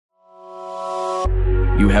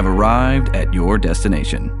You have arrived at your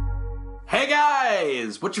destination. Hey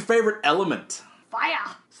guys, what's your favorite element? Fire!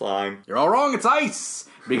 Slime. You're all wrong, it's ice!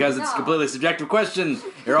 Because it's a completely subjective question.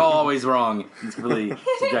 You're all always wrong. It's a completely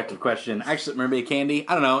subjective question. Actually, maybe candy?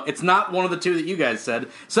 I don't know. It's not one of the two that you guys said.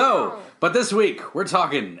 So, but this week, we're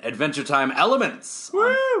talking Adventure Time elements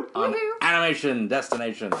on Animation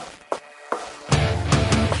Destination.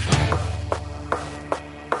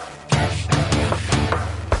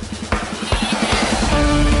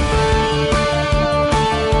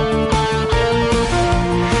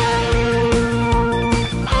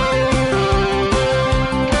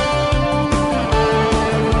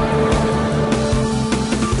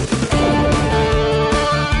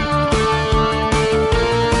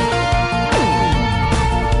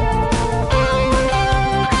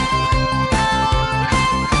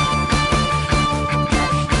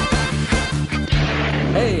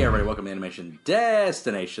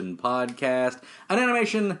 Destination Podcast, an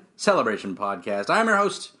animation celebration podcast. I'm your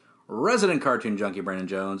host, resident cartoon junkie Brandon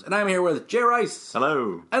Jones, and I'm here with Jay Rice.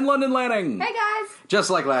 Hello. And London Lanning. Hey guys! Just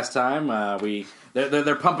like last time,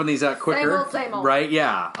 they're pumping these out quicker. Same old. Right?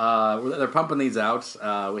 Yeah. They're pumping these out.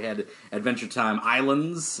 We had Adventure Time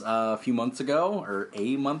Islands a few months ago, or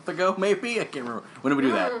a month ago, maybe. I can't remember. When did we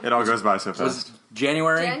do that? It all goes by so fast. Was it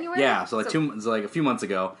January? January? Yeah. So like a few months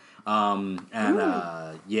ago.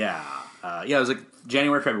 It was like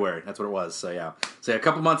January, February. That's what it was. So yeah. So a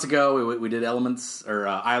couple months ago, we did Elements or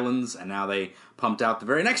Islands, and now they pumped out the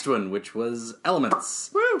very next one, which was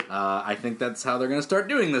Elements. Woo! I think that's how they're going to start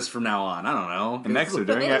doing this from now on. I don't know. And next they're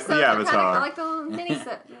doing Minisodes the are Avatar. I like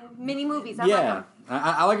the mini movies. I like Yeah, them.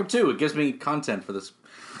 I like them too. It gives me content for this.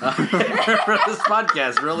 For this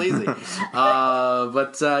podcast, real easy.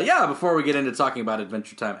 Before we get into talking about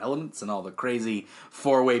Adventure Time Elements and all the crazy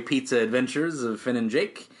four-way pizza adventures of Finn and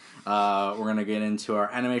Jake, we're going to get into our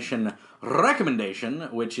animation recommendation,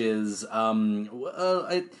 which is, it's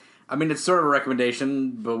sort of a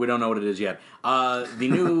recommendation, but we don't know what it is yet. The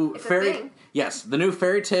new the new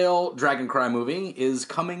Fairy Tale Dragon Cry movie is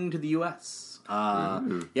coming to the U.S.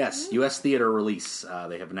 Yes, U.S. theater release,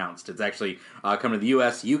 they have announced. It's actually coming to the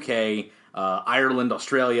U.S., U.K., Ireland,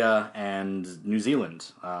 Australia, and New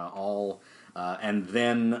Zealand, and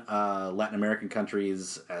then Latin American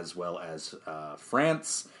countries, as well as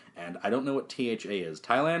France, and I don't know what THA is.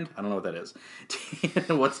 Thailand? I don't know what that is.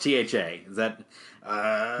 What's THA? Is that...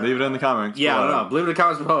 Leave it in the comments. Yeah, I don't know. Leave it in the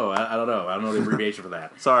comments below. I don't know. I don't know the abbreviation for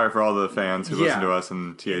that. Sorry for all the fans who listen to us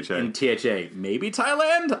in THA. In THA. Maybe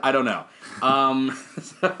Thailand? I don't know.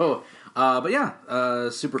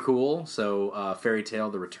 Super cool. So, Fairy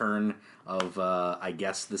Tale, the return of, I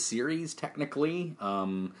guess, the series, technically.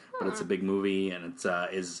 But it's a big movie, and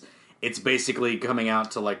it's basically coming out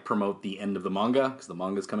to like promote the end of the manga, because the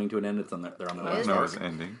manga's coming to an end. They're on their last arc. It's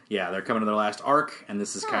ending. Yeah, they're coming to their last arc, and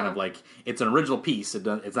this is kind of like, it's an original piece.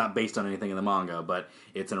 It's not based on anything in the manga, but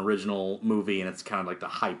it's an original movie, and it's kind of like to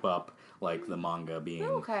hype up like the manga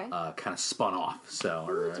being kind of spun off,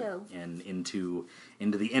 and into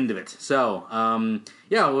the end of it. So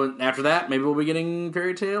after that, maybe we'll be getting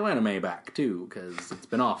Fairy Tale anime back too, because it's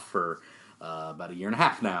been off for about a year and a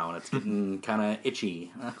half now, and it's getting kind of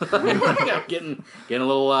itchy. getting a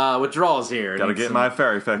little withdrawals here. Gotta get my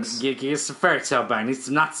fairy fix. Get some Fairy Tale back. Need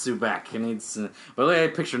some Natsu back. But look, I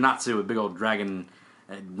picture Natsu with big old dragon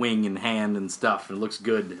wing and hand and stuff, and it looks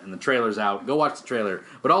good, and the trailer's out. Go watch the trailer.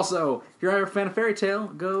 But also, if you're a fan of Fairy Tale,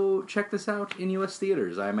 go check this out in U.S.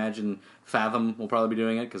 theaters. I imagine Fathom will probably be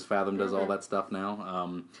doing it, because Fathom does all that stuff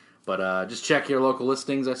now. But just check your local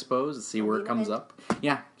listings, I suppose, and see where it comes up.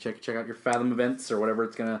 Yeah, check out your Fathom events or whatever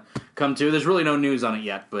it's going to come to. There's really no news on it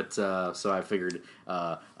yet, but so I figured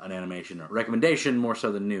an animation recommendation more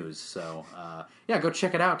so than news. So go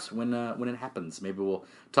check it out when it happens. Maybe we'll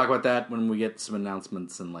talk about that when we get some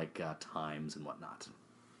announcements and like times and whatnot.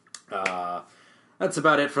 That's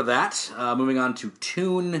about it for that. Moving on to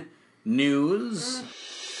Toon News.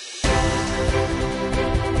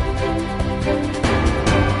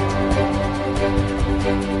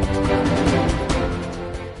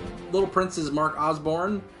 Little Prince's Mark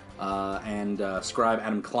Osborne and scribe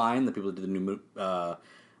Adam Klein, the people that did the new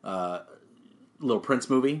Little Prince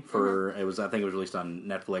movie for I think it was released on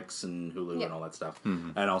Netflix and Hulu and all that stuff,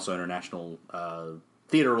 and also international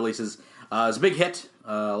theater releases. It's a big hit.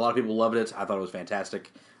 A lot of people loved it. I thought it was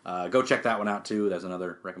fantastic. Go check that one out too. That's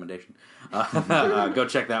another recommendation. Go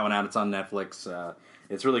check that one out. It's on Netflix.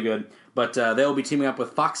 It's really good. But they'll be teaming up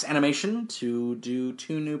with Fox Animation to do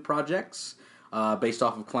two new projects. Based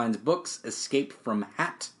off of Klein's books, Escape from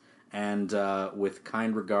Hat, and With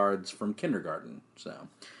Kind Regards from Kindergarten. So,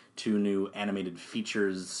 two new animated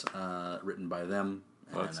features written by them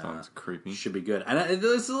That And, sounds creepy. Should be good. And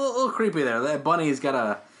it's a little creepy there. That bunny's got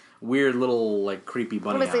a weird little, like, creepy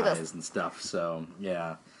bunny Let me see eyes this. and stuff. So,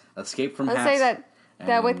 yeah. Escape from I'd Hats. say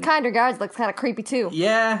that with Kind Regards looks kind of creepy too.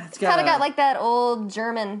 Yeah, it's Kind of got like that old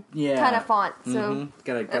German kind of font. So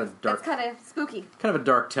got a that's dark, kind of spooky. kind of a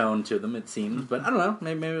dark tone to them. It seems, but I don't know.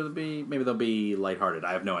 Maybe they'll be lighthearted.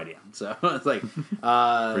 I have no idea. So it's like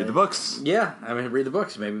Read the books. Yeah, I mean, read the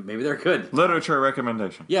books. Maybe they're good. Literature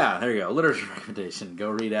recommendation. Yeah, there you go. Literature recommendation. Go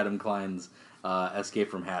read Adam Klein's Escape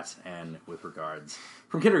from Hat and With Regards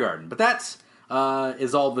from Kindergarten. But that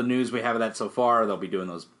is all the news we have of that so far. They'll be doing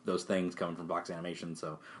those things coming from Box Animation.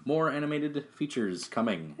 So more animated features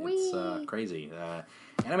coming. Whee! It's crazy.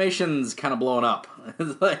 Animation's kind of blowing up.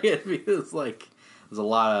 It feels like there's a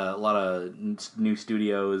lot of new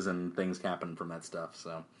studios and things happening from that stuff.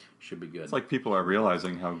 So should be good. It's like people are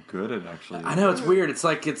realizing how good it actually is. I know, it's weird. It's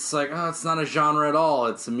like oh, it's not a genre at all.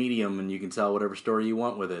 It's a medium, and you can tell whatever story you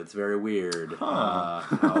want with it. It's very weird.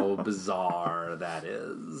 How bizarre that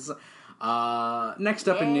is. Next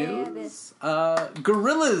up in news,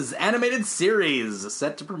 Gorillaz animated series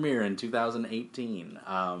set to premiere in 2018.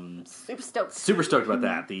 Super stoked. Super stoked about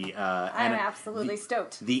that. I'm absolutely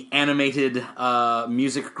stoked. The animated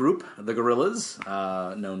music group, the Gorillaz,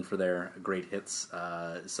 known for their great hits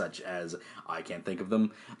such as I can't think of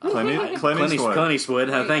them. Clint Eastwood. Clint Eastwood.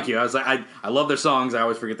 Thank you you. I was like, I love their songs. I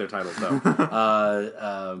always forget their titles though.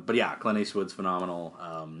 But yeah, Clint Eastwood's phenomenal.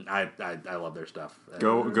 I love their stuff.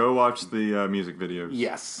 Go watch the music videos.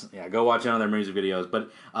 Yes, yeah. Go watch one of their music videos.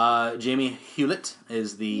 But Jamie Hewlett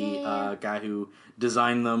is the guy who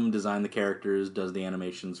designed the characters, does the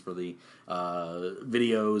animations for the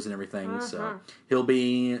videos and everything. So he'll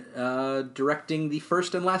be directing the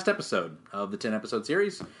first and last episode of the 10-episode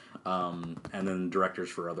series, and then directors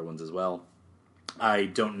for other ones as well. I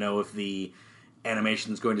don't know if the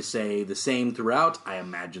animation is going to stay the same throughout. I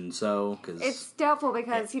imagine so. Cause it's doubtful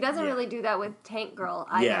because he doesn't really do that with Tank Girl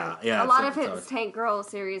either. Yeah. A lot of his Tank Girl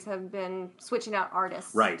series have been switching out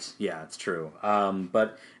artists. Right. Yeah, it's true.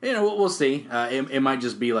 But we'll see. It might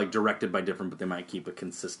just be like directed by different, but they might keep a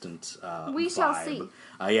consistent. We vibe. shall see.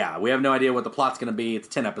 Yeah, we have no idea what the plot's going to be. It's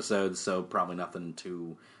 10 episodes, so probably nothing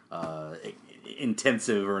too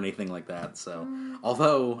intensive or anything like that. So,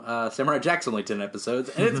 although Samurai Jack's only 10 episodes,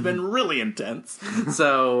 and it's been really intense.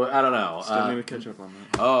 So I don't know. Still need to catch up on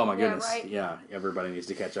that. Oh my goodness! right. Yeah, everybody needs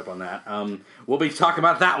to catch up on that. We'll be talking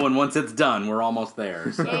about that one once it's done. We're almost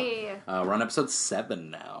there. So. Yeah. We're on episode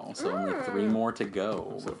 7 now, so only 3 more to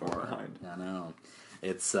go. So far behind. I know.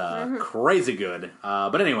 It's crazy good.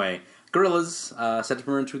 But anyway, Gorillaz, set to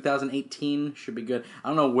premiere in 2018. Should be good. I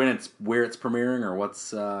don't know where it's premiering or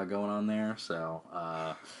what's going on there. So,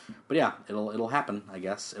 but yeah, it'll happen. I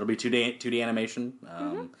guess it'll be 2D animation,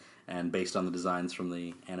 and based on the designs from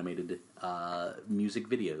the animated music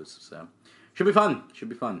videos. So, should be fun.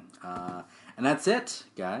 And that's it,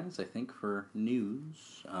 guys. I think for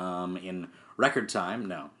news in record time.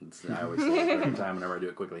 No, I always say record time whenever I do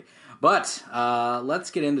it quickly. But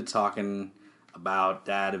let's get into talking about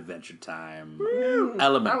that Adventure Time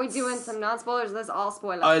element. Are we doing some non-spoilers? That's all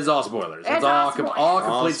spoilers. Oh, it's all spoilers. It's all complete All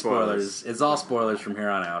spoilers. spoilers. It's all spoilers from here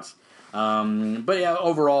on out. But yeah,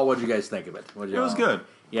 overall, what did you guys think of it? It was good.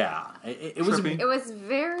 Yeah, it was. Trippy. It was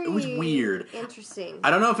very. It was weird. Interesting. I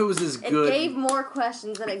don't know if it was as good. It gave more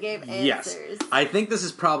questions than it gave answers. Yes, I think this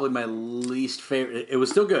is probably my least favorite. It was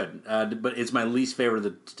still good, but it's my least favorite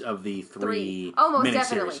of the three Almost miniseries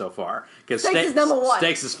definitely. so far. Because Stakes is number 1.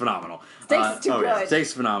 Stakes is phenomenal. Stakes is too good. Stakes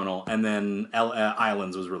is phenomenal, and then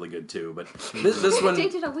Islands was really good too. But this one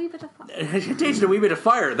Tasted a wee bit of fun. it tasted a wee bit of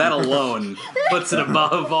fire. That alone puts it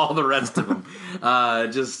above all the rest of them.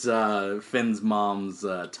 Just Finn's mom's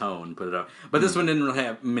tone put it up. But this one didn't really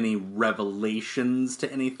have many revelations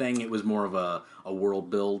to anything. It was more of a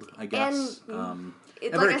world build, I guess. And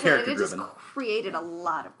and like very I said, character it just driven. created a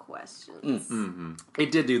lot of questions.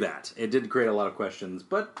 It did do that. It did create a lot of questions,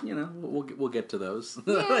 but we'll get to those.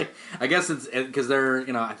 Yeah. I guess it's because they're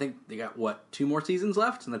I think they got 2 more seasons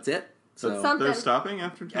left, and that's it. So Something. They're stopping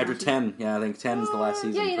after 10? after 10, yeah, I think 10 is the last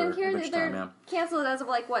season. Yeah, you for didn't hear Adventure that they're Time, canceled as of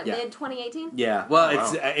Yeah. mid 2018? Yeah, well,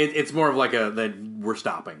 Wow. it's more of like that we're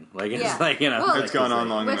stopping. Like it's Yeah. like Well, It's gone on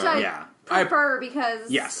long Which enough. I Yeah. prefer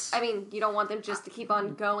because Yes. I mean you don't want them just to keep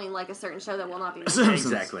on going like a certain show that will not be made. Simpsons.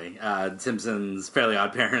 Exactly. Simpsons, Fairly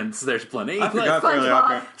Odd Parents. There's plenty. I forgot SpongeBob. Fairly Odd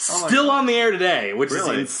Parents. Oh my Still God. on the air today, which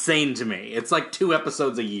Really? is insane to me. It's like 2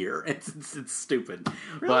 episodes a year. It's stupid.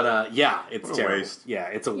 But yeah, it's What a terrible. waste. Yeah,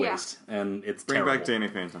 it's a Yeah. waste, and it's Bring terrible. back Danny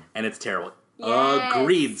Phantom. And it's terrible. Yes.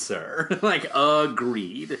 Agreed, sir. Like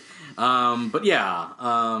agreed. But yeah.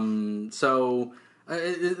 So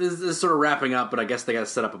It's sort of wrapping up, but I guess they got to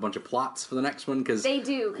set up a bunch of plots for the next one because They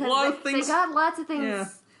do, A lot because of they things- got lots of things. Yeah.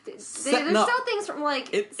 There's Setting up. still things from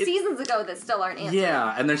seasons ago that still aren't answered.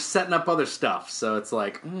 Yeah, and they're setting up other stuff, so it's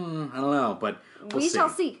like I don't know, but we shall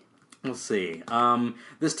see. We'll see.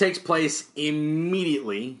 This takes place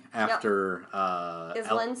immediately after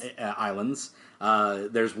Islands.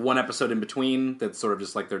 There's one episode in between that's sort of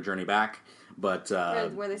just like their journey back, but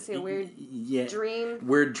Where they see a weird dream.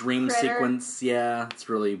 weird dream critter. sequence. Yeah, it's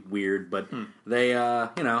really weird, but they,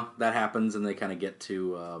 that happens, and they kind of get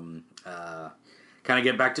to. Kind of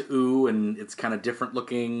get back to Ooh, and it's kind of different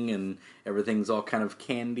looking, and everything's all kind of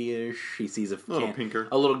candy-ish. He sees a little pinker.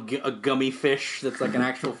 a gummy fish that's like an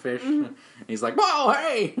actual fish. And he's like, "Whoa,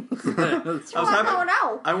 hey!" That's I was happy-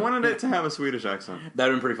 no. I wanted it to have a Swedish accent.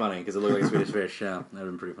 That'd been pretty funny because it looked like a Swedish fish. Yeah, that'd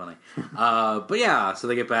been pretty funny. But yeah, so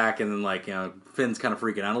they get back, and then Finn's kind of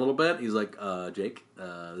freaking out a little bit. He's like, "Jake,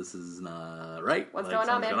 this is not right. What's Like, going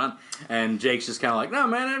on, something's man?" And Jake's just kind of like, "No,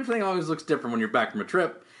 man, everything always looks different when you're back from a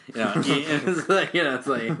trip." It's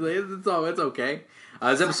okay.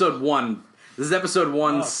 It's episode 1. This is episode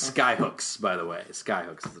 1. Skyhooks, by the way.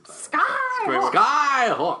 Skyhooks is the title.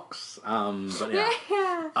 Skyhooks.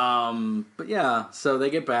 But yeah. So they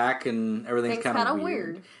get back and everything's Things kind of kinda weird.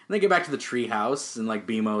 weird. And they get back to the treehouse and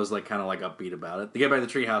BMO is kind of upbeat about it. They get back to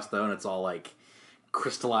the treehouse though, and it's all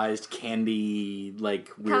crystallized candy, weird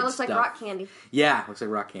Kind of looks stuff. like rock candy. Yeah, looks like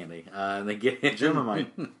rock candy. And they get Gemini.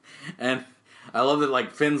 and I love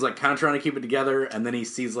that Finn's kind of trying to keep it together, and then he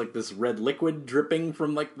sees this red liquid dripping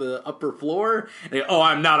from the upper floor. And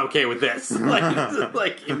I'm not okay with this.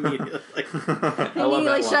 Immediately,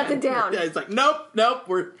 Immediately shuts it down. Yeah, he's like, nope,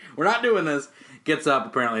 we're not doing this. Gets up.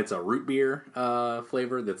 Apparently, it's a root beer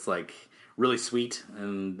flavor that's really sweet,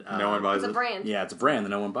 and No one buys It's a it. brand. yeah, it's a brand that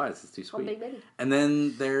no one buys. It's too One sweet. big baby. And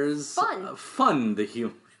then there's Fun. Fun, the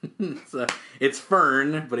human. It's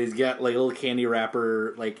Fern, but he's got a little candy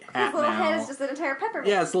wrapper hat His little now. head is just an entire peppermint.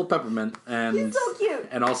 Yeah, it's a little peppermint, and He's so cute.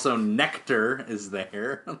 And also Nectar is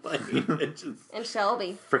there, it's just And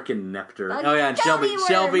Shelby. freaking Nectar. A Oh yeah, and Shelby, gummy worm.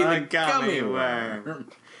 Shelby the A gummy gummy worm.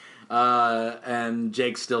 And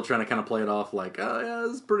Jake's still trying to kind of play it off oh yeah,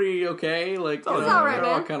 this is pretty okay. all right, they're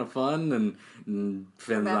all man. kind of fun, and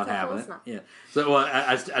Finn's not That's having it's it. not. Yeah. So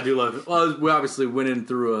I do love it. Well, we obviously went in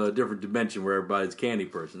through a different dimension where everybody's a candy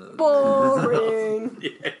person. Boring.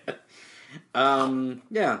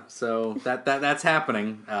 Yeah. So that's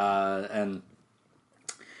happening, and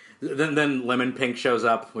then Lemon Pink shows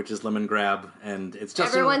up, which is Lemon Grab, and it's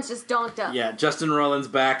Justin. Everyone's just donked up. Yeah, Justin Roiland's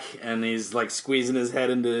back, and he's squeezing his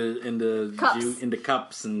head into Cups. into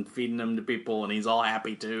cups and feeding them to people, and he's all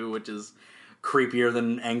happy too, which is creepier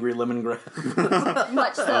than angry Lemon Grab.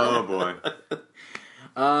 Much so. Oh boy.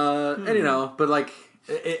 And but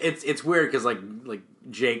it's weird because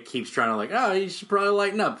Jake keeps trying to oh, you should probably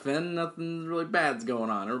lighten up, Finn. Nothing really bad's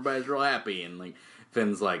going on. Everybody's real happy, and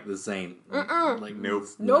Finn's this ain't Nope.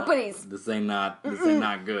 Nobody's. this ain't not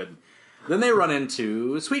good. Then they run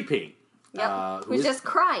into Sweet Pea. Yep. Who Who's is- just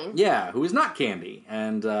crying. Yeah, who is not Candy,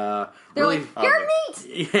 and They're really, you're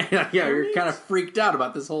meat! yeah, you're kind of freaked out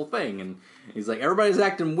about this whole thing, and he's like, everybody's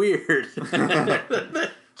acting weird.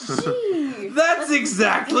 Gee. That's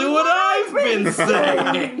exactly what I've been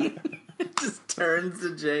saying. It just turns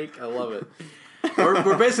to Jake. I love it.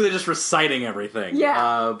 We're basically just reciting everything.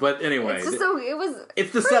 Yeah. But anyway, It's just so, it was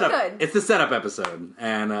it's the pretty setup. good. It's the setup episode,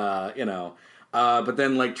 and but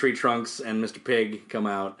then Tree Trunks and Mr. Pig come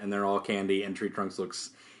out, and they're all candy, and Tree Trunks looks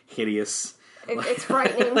hideous. It's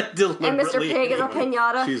frightening. And Mr. Deliberately Pig is a hideous.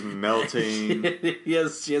 pinata. She's melting.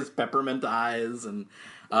 She has peppermint eyes, and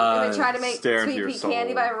And they try to make stare into Sweet your Pea soul.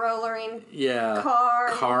 candy by rollering. yeah,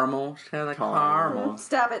 caramel. She had caramel.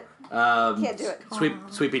 Stop it. Can't do it.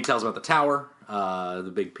 Sweet Pea tells about the tower,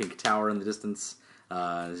 the big pink tower in the distance.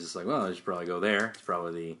 It's just well, I should probably go there. It's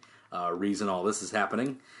probably the reason all this is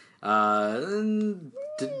happening. And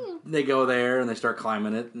they go there and they start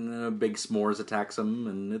climbing it, and a big s'mores attacks them,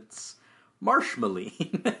 and it's Marshmalline.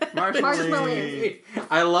 Marshmalline.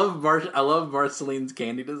 I love Marceline's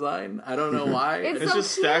candy design. I don't know why. It's It's so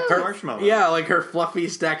just stacked cute. marshmallows. Yeah, her fluffy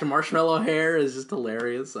stacked marshmallow hair is just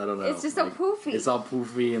hilarious. I don't know. It's just so poofy. It's all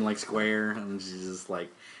poofy and square, and she's just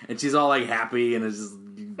and she's all happy, and it's just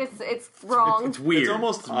It's wrong. it's weird. It's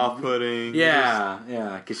almost off-putting.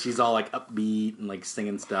 yeah, because she's all upbeat and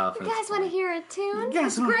singing stuff. You guys want to hear a tune? guys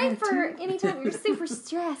It's wanna great hear a for anytime you're super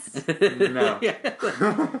stressed. No. yeah.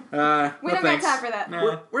 We don't got time for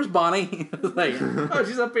that. Where's Bonnie? Oh,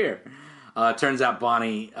 she's up here. Turns out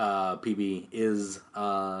Bonnie PB is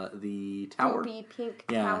the tower. Poopy pink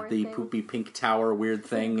Yeah, tower the thing. poopy pink tower weird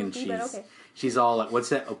thing, and Goopy, but okay. she's all like, what's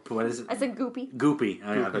that? Oh, what is it? I said goopy. Goopy.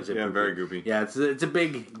 Oh, yeah, I thought you said Yeah, poopy. very goopy. Yeah, it's a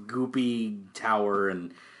big goopy tower,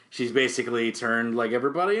 and she's basically turned like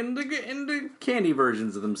everybody into candy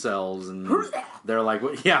versions of themselves, and they're like,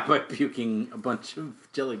 by puking a bunch of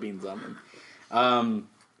jelly beans on them.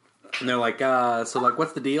 And they're like, so like,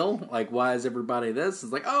 what's the deal? Like, why is everybody this?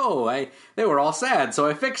 It's like, they were all sad, so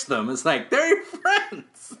I fixed them. It's like, they're your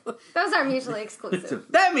friends. Those are mutually exclusive.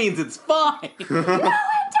 That means it's fine. No, it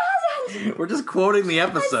doesn't. We're just quoting the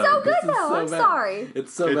episode. It's so good This is though. so I'm bad. sorry.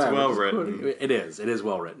 It's so It's bad. well We're just written. quoting- It is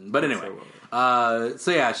well written. But anyway,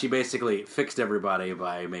 so yeah, she basically fixed everybody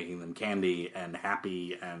by making them candy and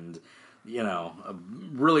happy and,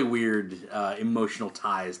 really weird emotional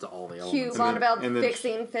ties to all the Cue elements. Bonneville and then-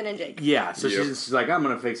 fixing Finn and Jake. Yeah, so Yep. she's like, I'm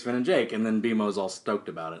going to fix Finn and Jake, and then BMO's all stoked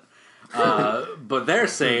about it. But they're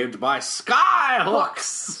saved by sky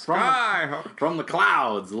hooks from the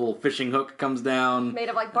clouds. The little fishing hook comes down. Made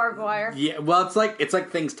of like barbed wire. Yeah, well, it's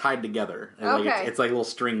like things tied together. Like, Okay. it's like little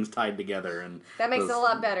strings tied together, and That makes it a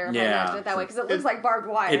lot better if I Yeah. imagine it that way, because it looks like barbed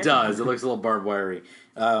wire. It does. It looks a little barbed wiry.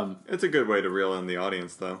 It's a good way to reel in the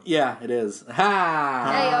audience, though. Yeah, it is.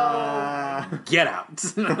 Ha! Heyo. Get out!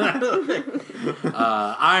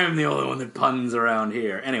 I'm the only one that puns around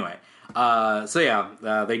here. Anyway,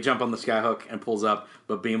 they jump on the skyhook and pulls up,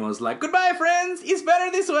 but BMO's like, "Goodbye, friends. It's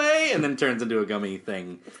better this way," and then turns into a gummy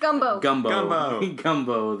thing. It's gumbo.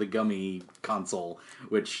 Gumbo, the gummy console,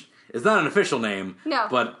 which is not an official name. No,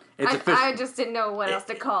 but it's official. I just didn't know what else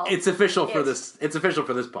to call. It's official for it. this. It's official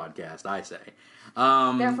for this podcast, I say.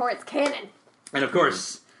 Therefore, it's canon. And of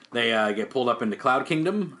course, they get pulled up into Cloud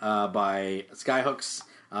Kingdom by skyhooks.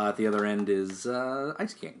 At the other end is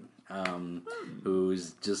Ice King,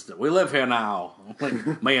 who's just, we live here now,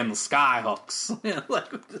 like me and the skyhooks.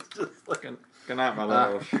 just looking. Good night, my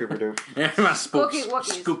little shooper-doo. Yeah, my spooky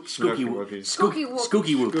Wookies. Spooky Wookies. Spooky Wookies.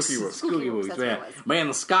 Spooky Wooks. Spooky Wooks. Spooky Wooks. That's what Yeah. it was. Me and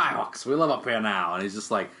the Skyhawks, we live up here now. And he's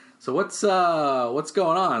just like, so what's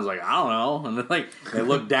going on? I was like, I don't know. And then they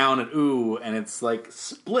look down at Ooh, and it's like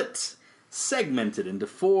segmented into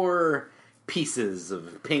 4 pieces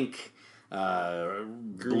of pink,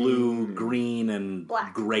 blue, green, and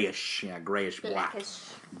Black. grayish. Yeah, grayish black. Blackish.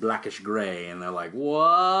 Blackish gray. And they're like,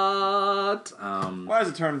 what? Why does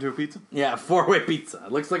it turn into a pizza? Yeah, 4-way pizza.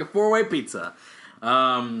 It looks like a 4-way pizza.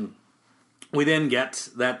 We then get,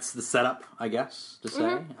 that's the setup, I guess, to say.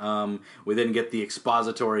 Mm-hmm. We then get the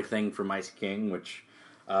expository thing from Ice King, which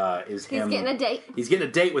is him. He's getting a date. He's getting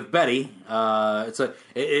a date with Betty. It's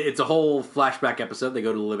a whole flashback episode. They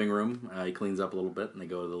go to the living room. He cleans up a little bit, and they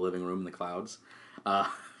go to the living room in the clouds.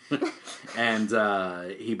 And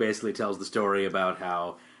he basically tells the story about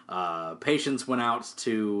how Patience went out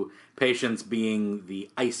to Patience being the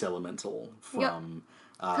ice elemental from...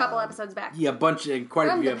 A couple episodes back. Yeah, quite a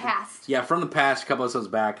From few. the past. Yeah, from the past, a couple episodes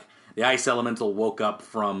back. The ice elemental woke up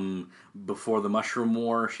from before the Mushroom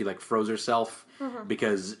War. She froze herself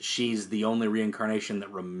because she's the only reincarnation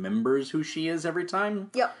that remembers who she is every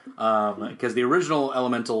time. Yep. Because the original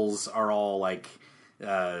elementals are all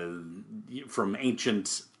from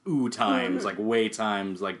ancient Ooh times, way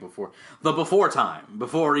times, before time,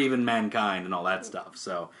 before even mankind and all that stuff.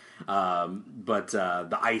 So, but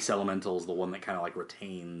the ice elemental is the one that kind of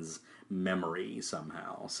retains memory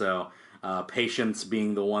somehow. So, Patience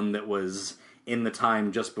being the one that was in the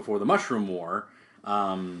time just before the Mushroom War,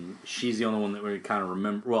 she's the only one that we kind of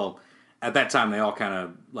remember. Well, at that time they all kind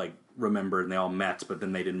of remembered and they all met, but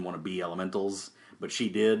then they didn't want to be elementals, but she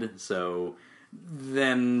did. So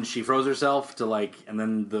then she froze herself to and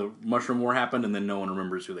then the Mushroom War happened, and then no one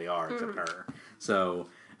remembers who they are except her. So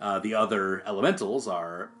the other elementals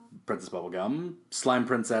are Princess Bubblegum, Slime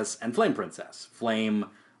Princess, and Flame Princess. Flame,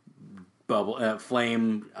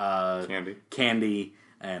 Candy,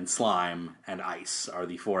 and Slime, and Ice are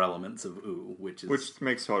the 4 elements of Ooh, which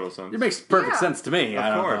Makes total sense. it makes perfect Yeah. sense to me. Of I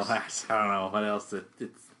don't course. know. I don't know what else.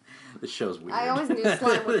 This show's weird. I always knew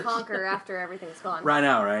slime would conquer after everything's gone. Right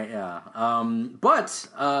now, right? Yeah. But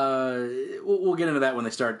we'll get into that when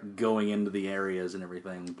they start going into the areas and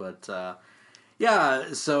everything. But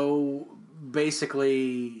yeah, so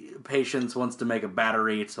basically, Patience wants to make a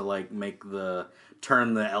battery to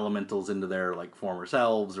turn the elementals into their former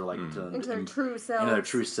selves, or into their true selves. into their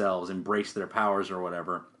true selves, embrace their powers or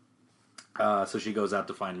whatever. So she goes out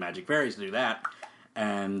to find magic fairies to do that.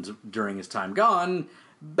 And during his time gone,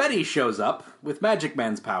 Betty shows up with Magic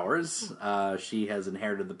Man's powers. She has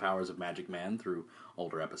inherited the powers of Magic Man through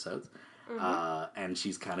older episodes. And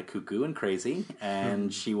she's kind of cuckoo and crazy.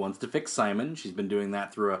 And she wants to fix Simon. She's been doing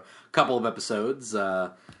that through a couple of episodes.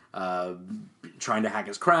 trying to hack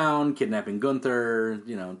his crown, kidnapping Gunther,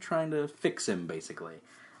 trying to fix him, basically.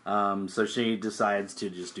 So she decides to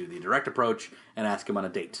just do the direct approach and ask him on a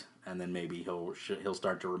date, and then maybe he'll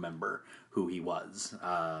start to remember who he was.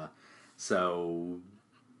 So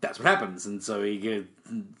that's what happens, and so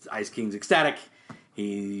Ice King's ecstatic.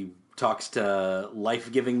 He talks to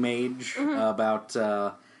Life-Giving Mage about,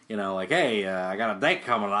 hey, I got a date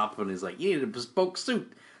coming up, and he's like, you need a bespoke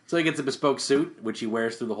suit. So he gets a bespoke suit, which he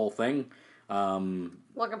wears through the whole thing.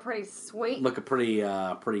 Looking pretty sweet. Looking pretty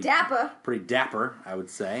dapper. Pretty dapper, I would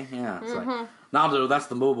say. Yeah. It's like, nah, dude, that's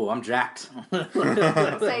the moo-moo. I'm jacked.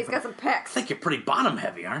 Say he's got some pecs. I think you're pretty bottom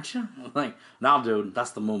heavy, aren't you? Like, nah, dude,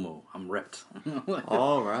 that's the moo-moo. I'm ripped.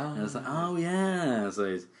 All right. And it's like, oh yeah.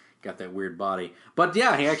 So he's got that weird body. But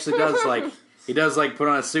yeah, he actually does he does put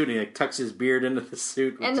on a suit and he tucks his beard into the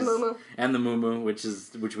suit. And the moo-moo. And the moo-moo, which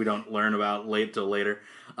we don't learn about till later.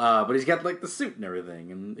 But he's got the suit and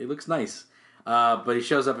everything, and it looks nice. But he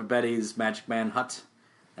shows up at Betty's Magic Man hut,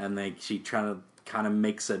 and she kind of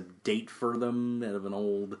makes a date for them out of an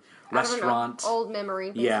old restaurant. Old memory,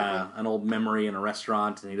 basically. Yeah, an old memory in a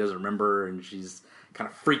restaurant, and he doesn't remember, and she's kind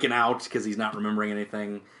of freaking out because he's not remembering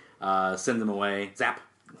anything. Sends him away. Zap.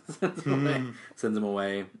 Sends him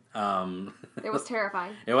away. It was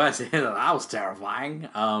terrifying. It was. That was terrifying.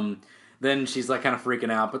 Then she's kind of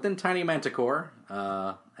freaking out, but then Tiny Manticore,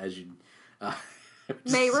 as you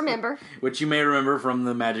may remember, which you may remember from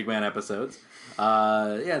the Magic Man episodes.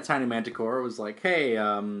 Tiny Manticore was like, "Hey,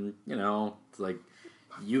 it's like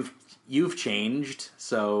you've changed,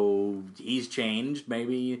 so he's changed.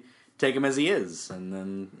 Maybe take him as he is, and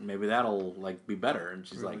then maybe that'll be better." And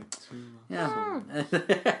she's like, "Yeah,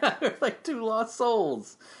 like two lost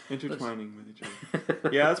souls intertwining with each other."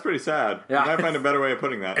 Yeah, that's pretty sad. Yeah. You might find a better way of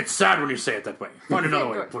putting that. It's sad when you say it that way. Find another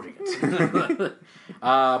way of putting it.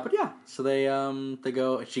 But yeah, so they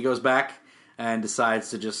go. She goes back and decides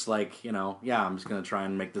to just I'm just gonna try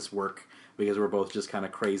and make this work because we're both just kind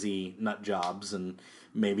of crazy nut jobs, and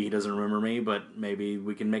maybe he doesn't remember me, but maybe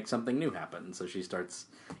we can make something new happen. So she starts,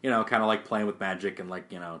 kind of playing with magic and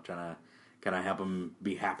trying to kind of help him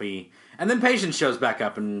be happy. And then Patience shows back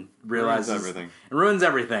up and realizes ruins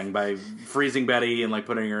everything by freezing Betty and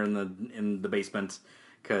putting her in the basement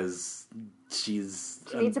because she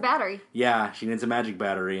needs a battery. Yeah, she needs a magic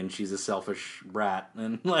battery, and she's a selfish brat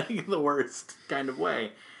in the worst kind of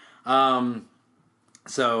way.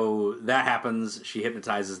 So that happens. She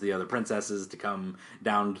hypnotizes the other princesses to come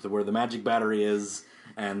down to where the magic battery is,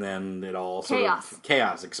 and then it all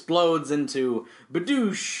chaos explodes into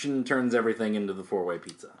badoosh and turns everything into the four-way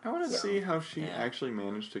pizza. I want to see how she actually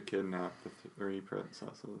managed to kidnap the three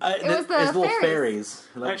princesses. It was the little fairies.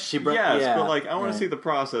 But I want to see the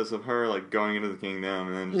process of her going into the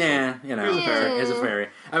kingdom and then here's a fairy.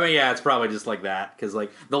 I mean, yeah, it's probably just like that because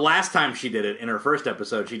the last time she did it in her first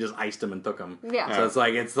episode, she just iced him and took him. Yeah. So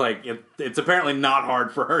it's apparently not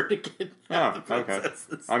hard for her to kidnap the princesses.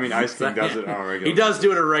 Okay. I mean, Ice King does it on a regular. He does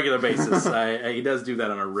do it on a regular basis. He does do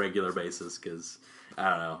that on a regular basis because I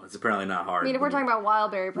don't know. It's apparently not hard. I mean, if we're talking about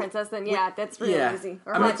Wildberry Princess, then that's really easy.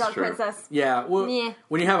 Or Hot Dog Princess. Yeah. Well,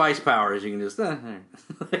 when you have ice powers, you can just.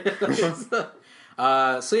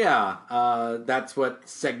 That's what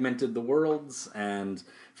segmented the worlds, and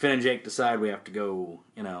Finn and Jake decide we have to go.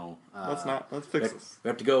 Let's fix this. We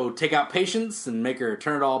have to go take out Patience and make her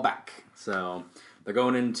turn it all back. So they're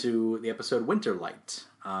going into the episode Winterlight,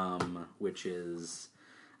 which is.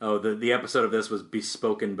 Oh, the episode of this was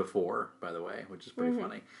Bespoken Before, by the way, which is pretty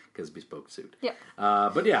funny, because bespoke suit. Yep.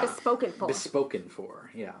 But yeah. Bespoken for,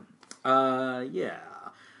 yeah.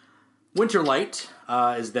 Winterlight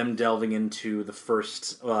is them delving into the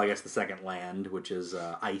the second land, which is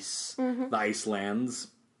ice, the ice lands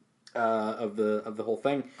of the whole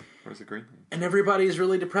thing. Where's the green? And everybody's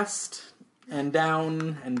really depressed and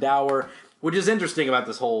down and dour. Which is interesting about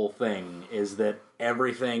this whole thing is that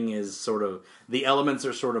everything is the elements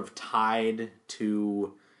are sort of tied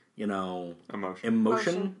to,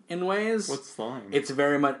 emotion in ways. What's slime? It's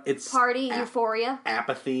very much, party, euphoria.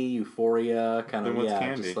 Apathy, euphoria, kind of, what's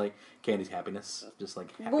candy? Just like candy's happiness. Just like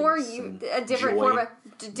happiness. More, a different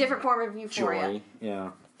form of euphoria. Joy,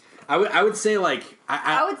 yeah. I would say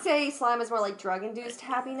I would say slime is more like drug induced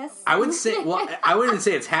happiness. I would say I wouldn't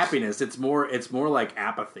say it's happiness. It's more like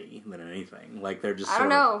apathy than anything. They're just I don't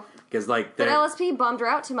know because but LSP bummed her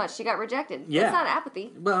out too much. She got rejected. Yeah, it's not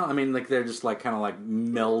apathy. Well, I mean they're just kind of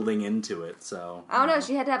melding into it. So I don't know.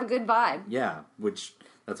 She had to have a good vibe. Yeah, which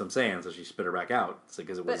that's what I'm saying. So she spit her back out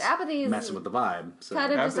because it was apathy is messing with the vibe. So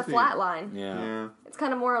kind of just a flat line. Yeah, it's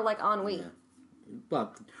kind of more like ennui. Yeah.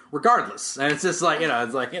 Well, regardless, and it's just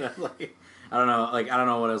I don't know. Like I don't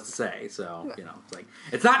know what else to say. So it's like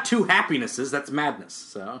it's not two happinesses. That's madness.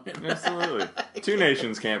 So Absolutely. Two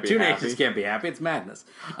nations can't be two happy. nations can't be happy. It's madness.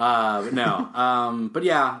 But no. But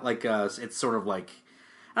yeah, like it's sort of like.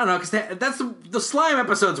 I don't know, because that's the slime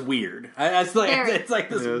episode's weird. It's like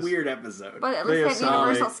this weird episode. But at least they have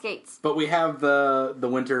universal skates. But we have the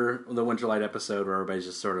Winterlight episode where everybody's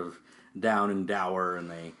just sort of down and dour, and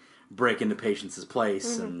they break into Patience's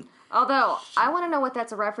place. And Although I want to know what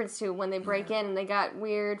that's a reference to when they break in and they got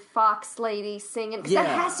weird fox lady singing. Because that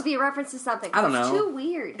has to be a reference to something. I don't know. It's too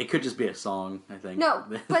weird. It could just be a song, I think. No,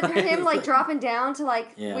 but him like dropping down to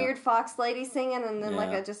like weird fox lady singing, and then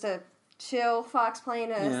like just a chill fox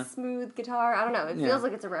playing a smooth guitar. I don't know. It feels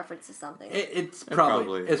like it's a reference to something. It's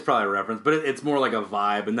probably a reference, but it's more like a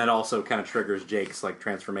vibe, and that also kind of triggers Jake's like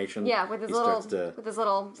transformation. Yeah, with his little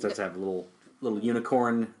starts to have a little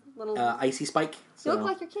unicorn icy spike. So, you look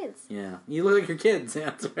like your kids. Yeah, you look like your kids.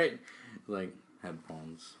 Yeah, that's right. Like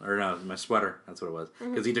headphones, or no, my sweater. That's what it was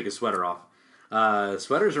because he took his sweater off.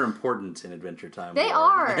 Sweaters are important in Adventure Time. They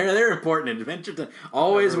are. They're important in Adventure Time.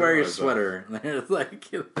 Always wear your sweater.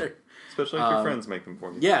 Especially if your friends make them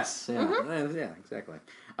for you. Yes. Yeah. Yeah. Exactly.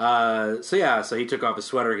 So he took off his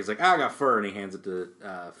sweater. He's like, I got fur, and he hands it to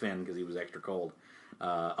Finn because he was extra cold.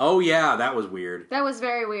 That was weird. That was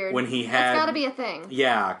very weird. When he had, it's got to be a thing.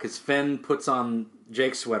 Yeah, because Finn puts on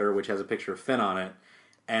Jake's sweater, which has a picture of Finn on it,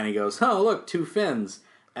 and he goes, "Oh, look, two Finns."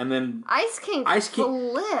 And then Ice King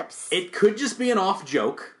flips. It could just be an off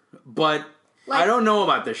joke, but I don't know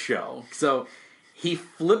about this show. So he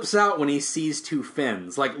flips out when he sees two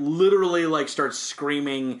Finns, like literally, like starts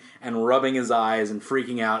screaming and rubbing his eyes and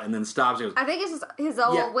freaking out, and then stops. He goes, I think it's just his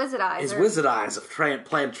old wizard eyes. His wizard eyes have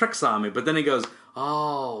playing tricks on me. But then he goes,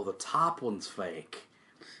 "Oh, the top one's fake."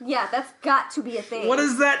 Yeah, that's got to be a thing. What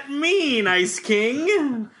does that mean, Ice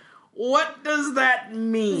King? What does that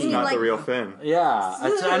mean? He's not the real Finn. Yeah,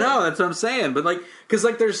 I know. That's what I'm saying. But because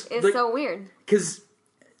there's it's so weird. Because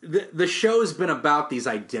the show's been about these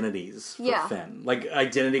identities for Finn, like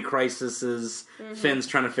identity crises. Finn's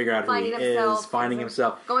trying to figure out who he is, finding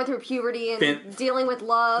himself, going through puberty and dealing with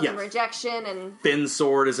love and rejection. And Finn's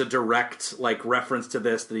sword is a direct reference to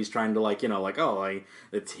this, that he's trying to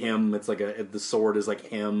it's him. It's like the sword is like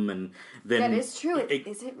him, and then that is true.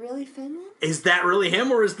 Is it really Finn? Then? Is that really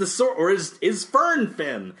him, or is the sword, or is Fern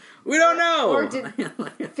Finn? We don't know. Or did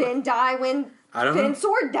Finn die when Finn's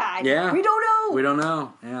sword died? Yeah, we don't know. We don't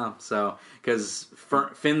know. Yeah, so because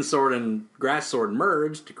Finn's sword and Grass sword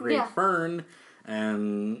merged to create Fern.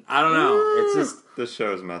 And I don't know. It's just this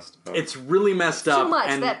show is messed up. It's really messed up. Too much.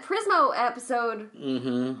 And that Prismo episode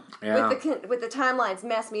with the timelines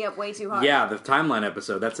messed me up way too hard. Yeah, the timeline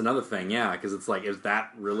episode. That's another thing. Yeah, because it's like, is that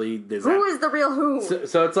really? Who is the real who?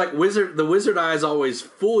 So it's like the wizard eyes always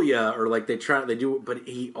fool you, or like they do, but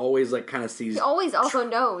he always kind of sees. He always also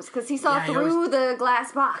knows because he saw through the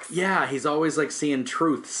glass box. Yeah, he's always seeing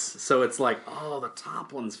truths. So it's like, oh, the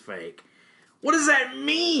top one's fake. What does that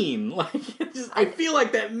mean? I feel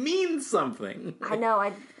like that means something. I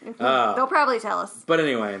know. They'll probably tell us. But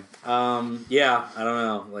anyway, I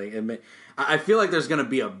don't know. I feel like there's going to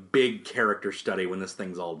be a big character study when this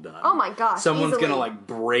thing's all done. Oh my gosh! Someone's going to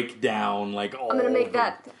break down all. I'm going to make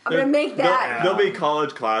that. I'm going to make that. There'll be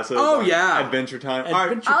college classes. Oh yeah, Adventure Time.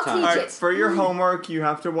 I'll teach it. For your homework, you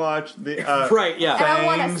have to watch the right. Yeah, and I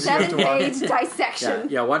want a 7-page dissection.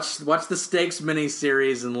 Yeah. Watch the Stakes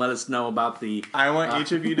miniseries and let us know about the. I want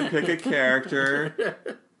each of you to pick a character.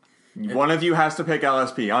 One of you has to pick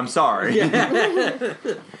LSP. I'm sorry.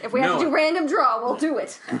 If we have to do random draw, we'll do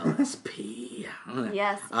it. LSP.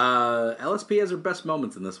 Yes. LSP has her best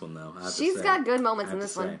moments in this one, though. She's got good moments in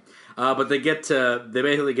this one. But they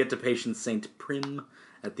basically get to Patience Saint Prim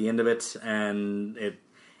at the end of it, and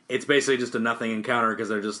it's basically just a nothing encounter because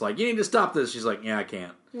they're just like, you need to stop this. She's like, yeah, I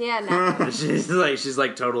can't. Yeah, no. she's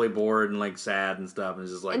totally bored and sad and stuff, and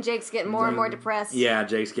it's just and Jake's getting more and more depressed. Yeah,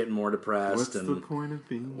 Jake's getting more depressed. What's the point of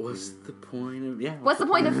being? What's the point of What's the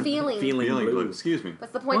point of feeling? Feeling blue. Excuse me.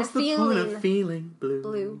 What's the point of feeling? Point of feeling blue?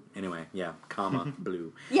 Blue. Anyway,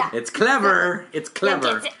 blue. Yeah, it's clever. It's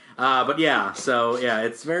clever. But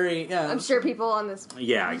it's very. I'm sure people on this.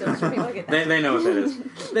 Yeah, exactly. They know what that is.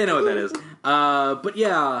 They know what that is.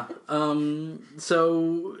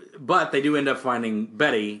 But they do end up finding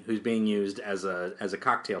Betty, who's being used as a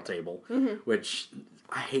cocktail table, which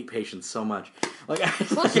I hate Patience so much.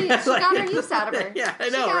 She got her use out of her. Yeah, I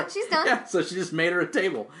know. She's done. Yeah, so she just made her a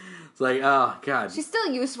table. It's like, oh god, she's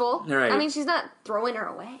still useful. Right. I mean, she's not throwing her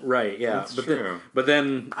away. Right. Yeah. That's true. But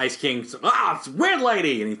then Ice King's it's a weird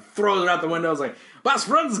lady, and he throws her out the window. It's like, best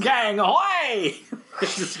friends gang, ahoy!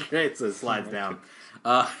 It's just great. So it slides down.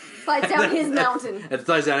 Slides down his mountain. It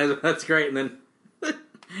slides down his. That's great, and then.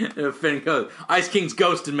 Finn goes, Ice King's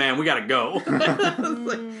ghosted, man. We gotta go.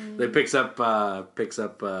 They picks up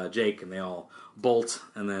Jake, and they all bolt,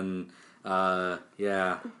 and then that's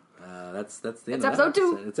the end. It's episode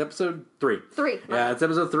 2. It's episode 3. 3. Yeah, it's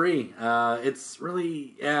episode 3. It's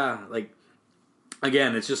really like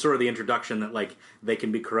again, it's just sort of the introduction that like they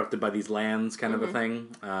can be corrupted by these lands, kind of a thing.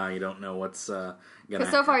 You don't know what's gonna. Because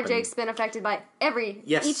so far, happen. Jake's been affected by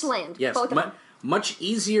each land. Yes, both of them. Much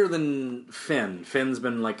easier than Finn. Finn's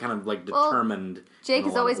been like kind of like determined. Jake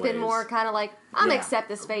has always been more kind of like, I'm gonna accept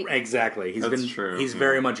this fate. Exactly. That's true. He's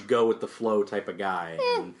very much go with the flow type of guy.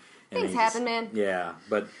 And things happen, man. Yeah,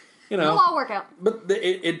 but it'll all work out. But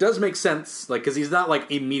it does make sense, like because he's not like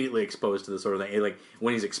immediately exposed to this sort of thing. Like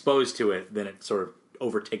when he's exposed to it, then it sort of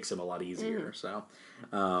overtakes him a lot easier. So,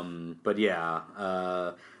 but yeah.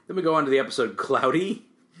 Then we go on to the episode Cloudy.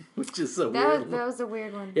 Which is so weird. That was a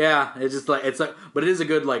weird one. Yeah, it's like, but it is a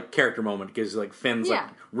good like character moment because like Finn's like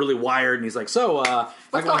really wired and he's like, so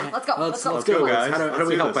let's go, let's go, guys. How do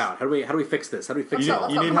we help out? How do we fix this? How do we fix it?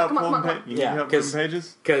 You need help flipping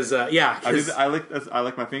pages? Because I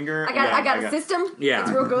lick my finger. I got a system. Yeah, it's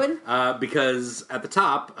real good. Because at the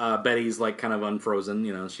top, Betty's like kind of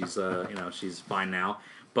unfrozen. She's fine now.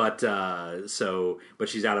 But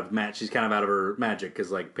she's out of she's kind of out of her magic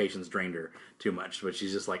because like Patience drained her too much. But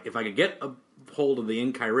she's just like, if I could get a hold of the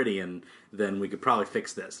Enchiridion, then we could probably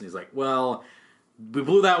fix this. And he's like, well, we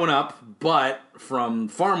blew that one up, but from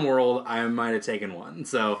Farm World, I might have taken one.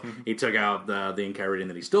 So he took out the Enchiridion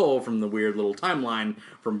that he stole from the weird little timeline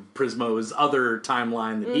from Prismo's other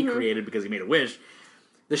timeline that he created because he made a wish.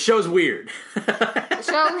 The show's weird. The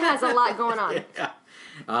show has a lot going on. Yeah.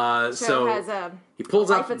 He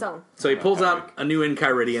pulls out a new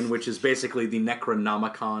Enchiridion, which is basically the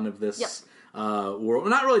Necronomicon of this world.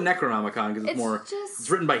 Not really Necronomicon because it's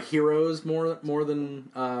written by heroes more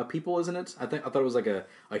than people, isn't it? I thought it was like a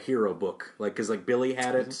hero book, like because like Billy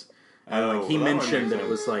had it. And he mentioned that it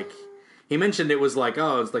was like. He mentioned it was like,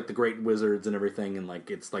 it's like the great wizards and everything, and like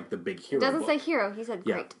it's like the big hero. It doesn't book. say hero. He said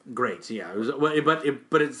great. Yeah, great. Yeah, it was,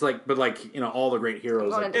 but it's like, all the great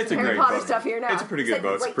heroes. Like, it's a Harry Potter stuff here now. It's a pretty good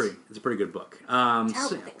book. It's a pretty good book. Terrible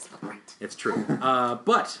things, but great. It's true.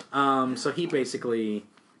 So he basically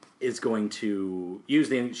is going to use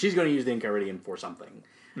she's going to use the Enchiridion for something.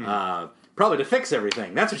 Probably to fix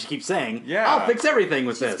everything. That's what she keeps saying. Yeah. I'll fix everything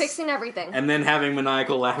with this. She's fixing everything. And then having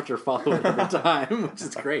maniacal laughter follow it every time, which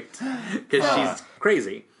is great. Because she's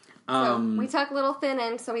crazy. So we tuck little Finn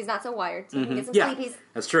in so he's not so wired. So he can get some sleepies.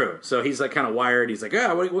 That's true. So he's like kind of wired. He's like,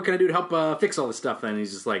 what can I do to help fix all this stuff? And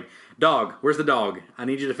he's just like, dog, where's the dog? I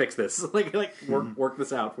need you to fix this. Work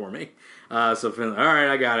this out for me. So Finn, all right,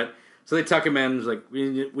 I got it. So they tuck him in. He's like,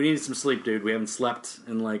 we need some sleep, dude. We haven't slept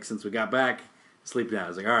in since we got back. Sleep down. I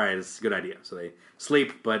was like, all right, it's a good idea. So they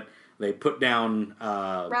sleep, but they put down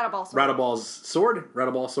Radaball's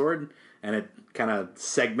sword, and it kind of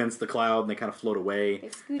segments the cloud, and they kind of float away. They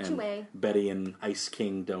scooch away. Betty and Ice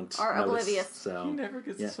King are oblivious. So he never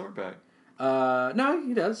gets the sword back. No,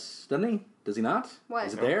 he does, doesn't he? Does he not? What?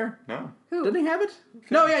 Is it there? No. Who? Doesn't he have it?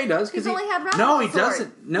 No, yeah, he does. He's only had Radaball's No, he sword.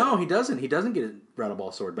 doesn't. No, he doesn't. He doesn't get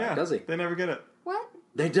Radaball's sword back, does he? They never get it. What?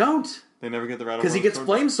 They don't. They never get the Radaball because he gets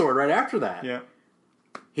Flame Sword right after that. Yeah.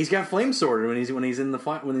 He's got Flame Sword when he's in the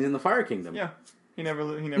Fire Kingdom. Yeah. He never.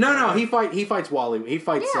 No. He fights Wally. He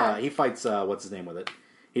fights. What's his name with it?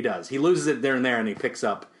 He does. He loses it there and there, and he picks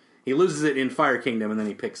up. He loses it in Fire Kingdom, and then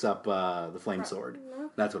he picks up the Flame Sword.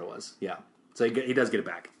 That's what it was. Yeah. So he does get it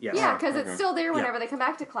back. Yes. Yeah, because it's still there whenever they come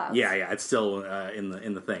back to Clouds. Yeah. It's still in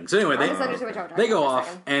the thing. So anyway, they go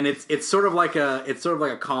off, and it's sort of like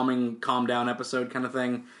a calm down episode kind of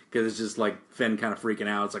thing because it's just like Finn kind of freaking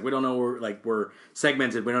out. It's like we don't know we're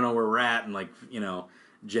segmented. We don't know where we're at, and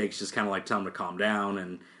Jake's just kind of like telling him to calm down,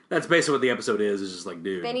 and that's basically what the episode is. It's just like,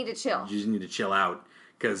 dude, they need to chill. You just need to chill out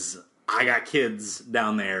because I got kids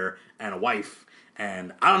down there and a wife.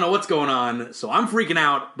 And I don't know what's going on, so I'm freaking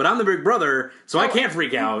out. But I'm the big brother, so I can't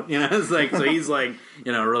freak out. It's like so he's like,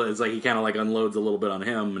 really, it's like he kind of like unloads a little bit on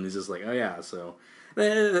him, and he's just like, oh yeah. So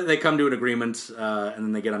they come to an agreement, and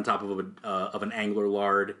then they get on top of an angler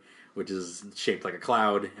lard, which is shaped like a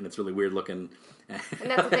cloud, and it's really weird looking. And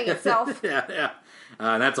that's the thing itself. Yeah.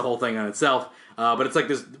 And that's a whole thing on itself. But it's like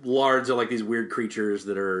this lards are like these weird creatures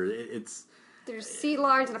that are There's sea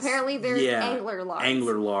lards, and apparently there's angler lards.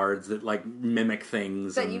 Angler lards that, like, mimic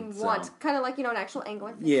things. That you want. Kind of like, an actual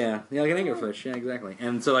anglerfish. Yeah, like an anglerfish. Yeah, exactly.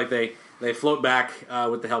 And so, like, they float back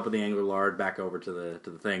with the help of the angler lard back over to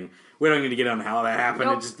the thing. We don't need to get on how that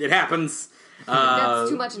happened. Nope. It happens.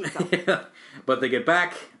 That's too much in itself. Yeah. But they get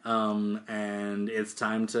back, and it's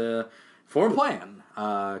time to form a plan,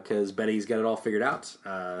 because Betty's got it all figured out.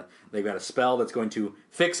 They've got a spell that's going to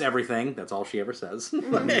fix everything. That's all she ever says.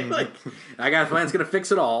 Like, I got a plan that's going to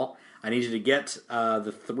fix it all. I need you to get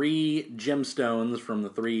the 3 gemstones from the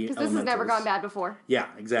 3 elementals. Because this has never gone bad before. Yeah,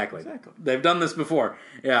 exactly. They've done this before.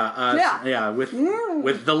 Yeah,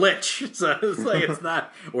 with the Lich. So it's like it's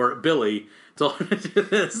not, or Billy told her to do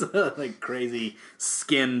this, like crazy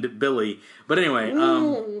skinned Billy. But anyway,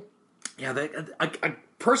 a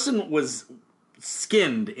person was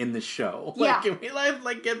skinned in this show. Like, can we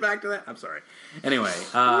get back to that? I'm sorry. Anyway,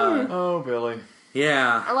 oh Billy.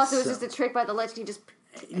 Yeah. Unless it was just a trick by the Lich, and he just.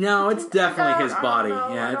 No, it's definitely his body.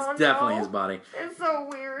 It's definitely his body. It's so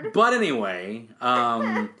weird. But anyway,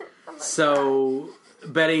 so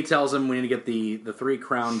Betty tells him we need to get the 3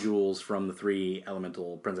 crown jewels from the 3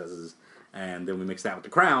 elemental princesses, and then we mix that with the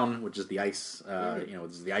crown, which is the ice,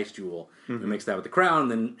 which is the ice jewel. We mix that with the crown,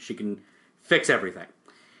 and then she can fix everything.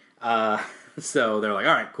 So they're like,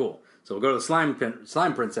 all right, cool. So we'll go to the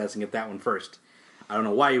slime princess and get that one first. I don't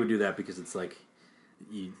know why you would do that, because it's like...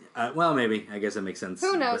 well, maybe. I guess that makes sense.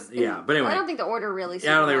 Who knows? But anyway. I don't think the order really I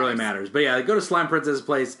don't think it really matters. But yeah, go to Slime Princess's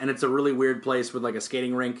place, and it's a really weird place with like a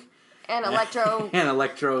skating rink. And electro. and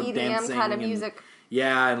electro EDM dancing. kind of music.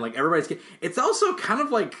 Yeah, and like everybody's... It's also kind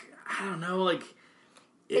of like, I don't know, like...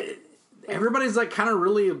 everybody's like kind of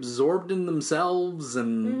really absorbed in themselves,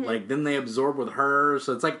 and like then they absorb with her,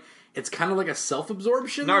 so it's like... It's kind of like a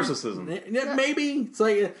self-absorption. Narcissism. Yeah, maybe. It's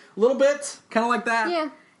like a little bit, kind of like that. Yeah.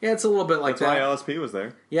 Yeah, it's a little bit like That's that. why LSP was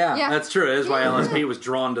there. Yeah, that's true. It is why LSP was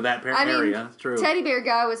drawn to that area. It's true. Teddy Bear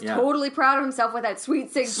Guy was totally proud of himself with that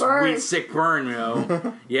sweet, sick burn. Sweet, sick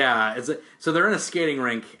burn, Yeah. So they're in a skating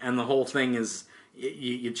rink, and the whole thing is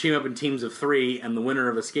you team up in teams of 3, and the winner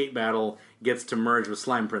of a skate battle gets to merge with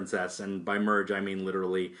Slime Princess. And by merge, I mean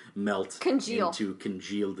literally melt into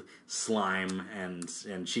congealed slime.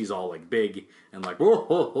 And she's all like big and like,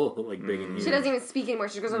 whoa, like big and huge. She doesn't even speak anymore.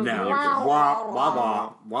 She goes, wah,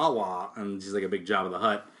 wah, wah, wah, and she's like a big Jabba the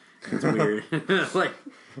Hutt. It's weird. Like,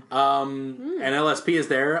 and LSP is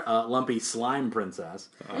there. Lumpy Slime Princess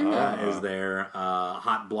is there.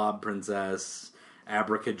 Hot Blob Princess.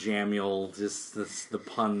 Abracadabra, just the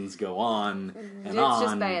puns go on and on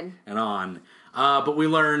just bad. and on. But we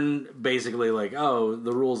learn basically like, oh,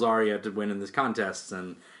 the rules are you have to win in this contest,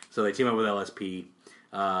 and so they team up with LSP,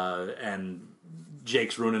 and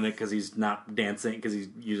Jake's ruining it because he's not dancing because he's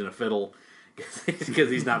using a fiddle because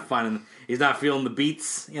he's not feeling the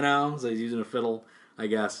beats, so he's using a fiddle, I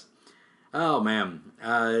guess. Oh man,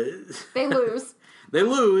 they lose. They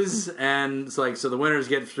lose, and it's like, so the winners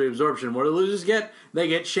get free absorption. What do the losers get? They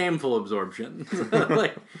get shameful absorption,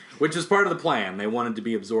 which is part of the plan. They wanted to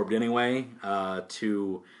be absorbed anyway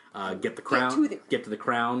to get the crown, get to the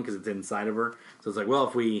crown because it's inside of her. So it's like, well,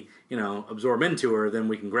 if we absorb into her, then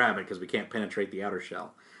we can grab it because we can't penetrate the outer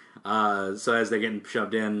shell. So as they're getting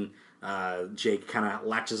shoved in, Jake kind of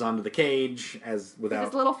latches onto the cage with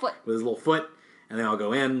his little foot, and they all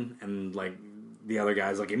go in, and like. The other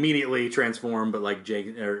guys like immediately transform, but like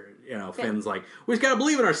Jake or Finn's like, we just gotta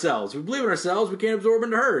believe in ourselves. We believe in ourselves. We can't absorb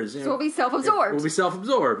into hers. So we'll be self-absorbed. We'll be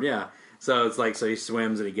self-absorbed. Yeah. So it's like he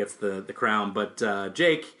swims and he gets the crown, but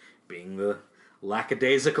Jake, being the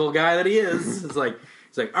lackadaisical guy that he is, it's like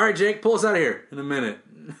all right, Jake, pull us out of here in a minute.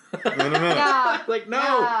 Yeah. Like no,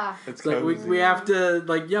 yeah. It's like we have to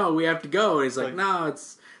we have to go. And he's like no,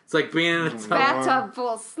 it's like being in a bathtub full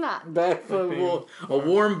of snot. A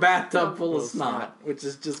warm bathtub full of snot, which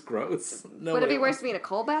is just gross. Would it be worse to be in a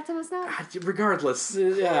cold bathtub of snot? Regardless,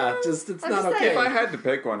 it's not okay. If I had to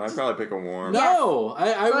pick one, I'd probably pick a warm. No,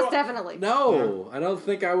 most definitely. No, I don't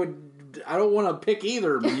think I would. I don't want to pick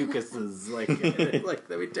either mucuses. Like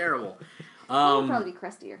that'd be terrible. It would probably be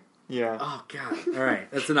crustier. Yeah. Oh God. All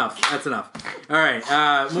right, that's enough. All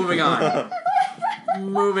right,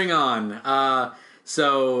 moving on.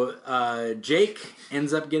 So Jake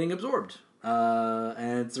ends up getting absorbed,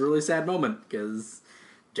 and it's a really sad moment because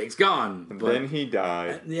Jake's gone. And then he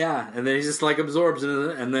died. Yeah, and then he just like absorbs it,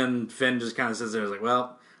 and then Finn just kind of sits there, like,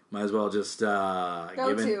 well, might as well just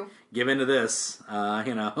give into this,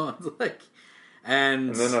 It's like,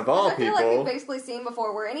 and then of all people, I feel like we've basically seen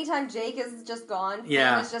before, where anytime Jake is just gone,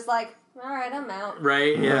 Finn is just like, all right, I'm out.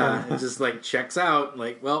 Right? Yeah, it just like checks out.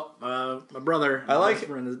 Like, well, my brother, my best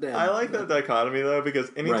friend is dead. I like that dichotomy though,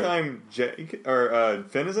 because anytime Jake or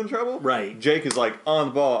Finn is in trouble, right? Jake is like on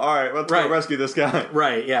the ball. All right, let's go rescue this guy.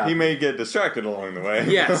 Right? Yeah. He may get distracted along the way.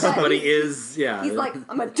 Yes, but he is. Yeah. He's like,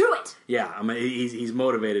 I'm gonna do it. Yeah, he's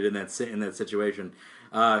motivated in that situation.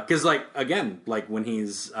 Because like again, like when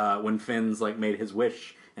Finn's like made his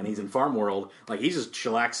wish and he's in Farm World, like he just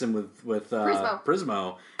chillaxing with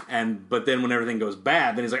Prismo. But then when everything goes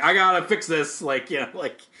bad, then he's like, I gotta fix this, like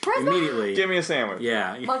immediately. Give me a sandwich.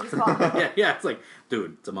 Yeah, monkey's paw. yeah. It's like,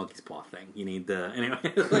 dude, it's a monkey's paw thing. You need anyway.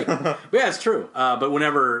 But yeah, it's true. But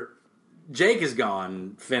whenever Jake is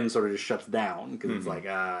gone, Finn sort of just shuts down because it's like,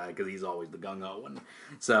 because he's always the gung-ho one.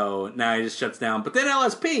 So now he just shuts down. But then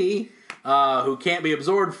LSP, who can't be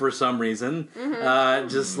absorbed for some reason,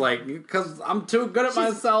 just like, because I'm too good at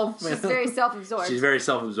myself. She's very self-absorbed. She's very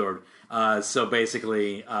self-absorbed. So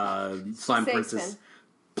basically, Slime Princess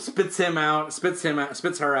spits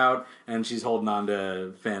her out, and she's holding on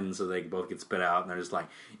to Finn so they both get spit out, and they're just like,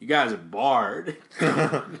 you guys are barred.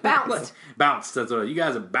 Bounced. That's what, you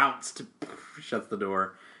guys are bounced. Shuts the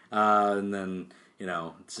door. And then,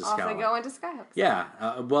 it's just kind of go into Skyhooks. Yeah.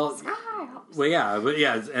 Skyhooks. Well, yeah. But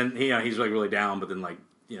yeah, and he's like really down, but then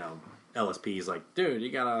LSP's like, dude, you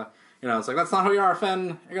gotta, it's like, that's not who you are,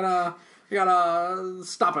 Finn. You gotta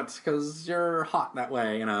stop it because you're hot that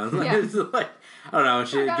way, It's like, I don't know.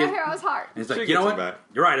 I gotta hear I was hot. And it's like, you know what?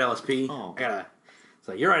 You're right, LSP. It's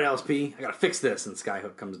like, you're right, LSP. I gotta fix this. And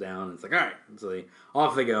Skyhook comes down, and it's like, all right. So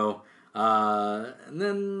off they go. And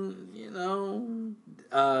then,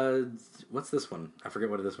 what's this one? I forget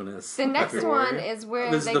what this one is. The next one is where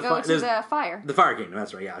they go to the fire. The Fire Kingdom,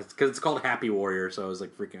 that's right, yeah. Because it's called Happy Warrior, so I was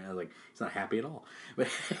like freaking, he's not happy at all. But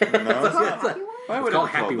it's called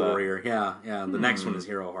Happy Warrior, yeah. The next one is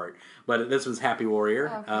Hero Heart. But this one's Happy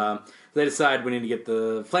Warrior. Okay. They decide we need to get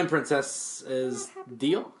the Flame Princess's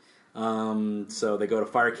deal. So they go to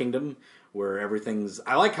Fire Kingdom, where everything's...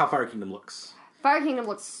 I like how Fire Kingdom looks. Fire Kingdom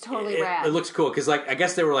looks totally rad. It looks cool, because I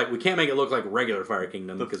guess they were like, we can't make it look like regular Fire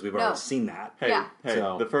Kingdom, because we've already seen that. Hey,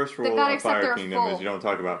 the first rule of Fire Kingdom is you don't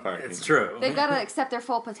talk about Fire Kingdom. It's true. They've got to accept their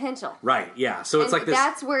full potential. Right, yeah. So it's like this...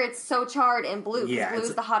 That's where it's so charred and blue, because blue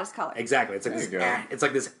is the hottest color. Exactly. It's like it's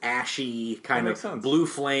like this ashy kind of blue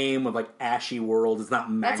flame with like ashy world. It's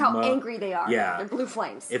not magma. That's how angry they are. Yeah. They're blue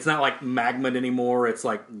flames. It's not like magma anymore. It's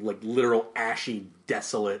like literal ashy,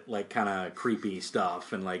 desolate, like kind of creepy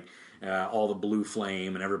stuff, and like... all the blue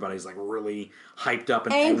flame, and everybody's like really hyped up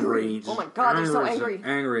and angry. Oh my god, they're so angry.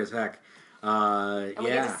 Angry as heck. And we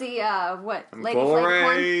get to see Lady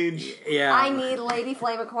Flamecorn. Yeah, I need Lady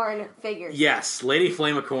Flamecorn figures. Yes, Lady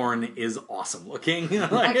Flamecorn is awesome looking.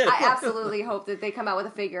 I absolutely hope that they come out with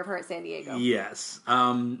a figure of her at San Diego. Yes,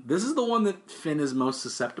 this is the one that Finn is most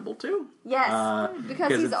susceptible to. Yes,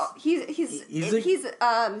 because he's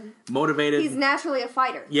motivated. He's naturally a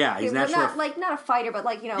fighter. Yeah, he's naturally not a fighter, but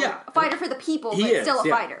a fighter for the people, but still a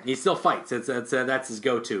fighter. He still fights. That's his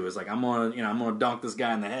go-to. It's like I'm gonna dunk this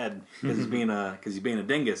guy in the head because he's being a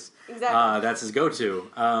dingus. Exactly. That's his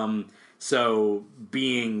go-to. So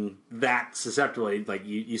being that susceptible, like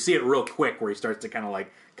you see it real quick where he starts to kind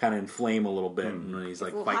of inflame a little bit, and he's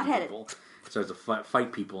like fighting people. Starts to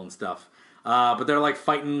fight people and stuff. But they're like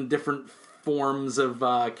fighting different forms of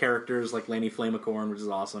characters, like Lady Flamecorn, which is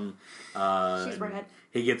awesome. She's redhead.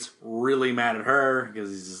 He gets really mad at her because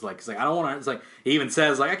he's like, I don't want to. It's like he even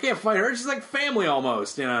says like, I can't fight her. She's like family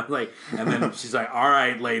almost, like. And then she's like, all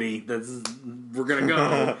right, lady, we're gonna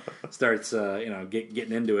go. Starts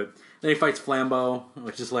getting into it. Then he fights Flambeau,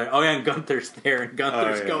 which is like, oh yeah, and Gunther's there, and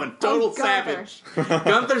Gunther's going total savage.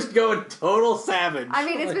 Gunther's going total savage. I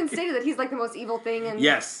mean, it's been stated that he's like the most evil thing.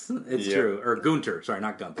 Yes, it's true. Or Gunter, sorry,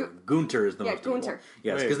 not Gunther. Gunter is the most Gunter.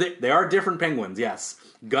 evil. Yes, because they are different penguins. Yes,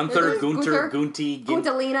 Gunther, Gunty,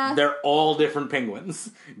 Guntalina. They're all different penguins.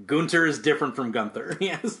 Gunter is different from Gunther.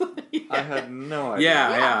 Yes, I had no idea.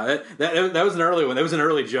 Yeah. That was an early one. That was an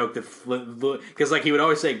early joke because like he would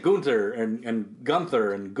always say Gunter and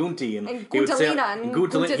Gunther and Gunty. And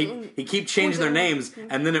Guntalina. He keep changing their names,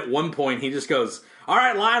 and then at one point he just goes, all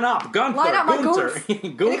right, line up, Gunther. Line up my Gunter. goons.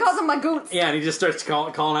 And he calls them my goons. Yeah, and he just starts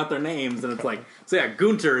calling out their names, and it's like, so yeah,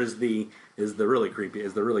 Gunter is the really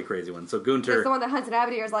really crazy one. So Gunter is the one that Hudson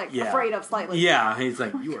Avenue is like afraid of slightly. Yeah, he's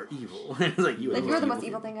like, you are evil. He's like, you're the most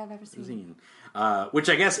evil thing I've ever seen. Which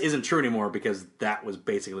I guess isn't true anymore because that was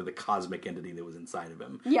basically the cosmic entity that was inside of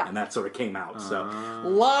him. Yeah. And that sort of came out. So a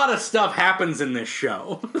lot of stuff happens in this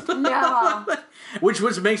show. Yeah. Which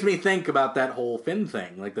makes me think about that whole Finn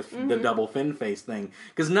thing, like the double Finn face thing.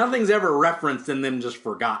 Because nothing's ever referenced and then just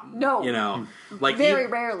forgotten. No. Like very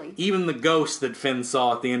rarely. Even the ghost that Finn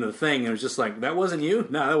saw at the end of the thing, it was just like, that wasn't you?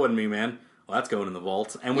 No, that wasn't me, man. well, that's going in the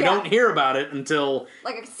vault. And we don't hear about it until...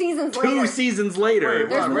 Like seasons two later. seasons later. Wait,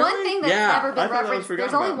 there's one thing that's never been referenced.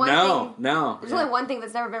 There's only one thing. There's only one thing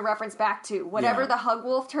that's never been referenced back to. Whatever the Hug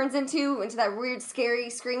Wolf turns into that weird, scary,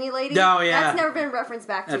 screamy lady. Oh, yeah. That's never been referenced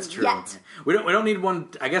back to That's true. yet. We don't need one...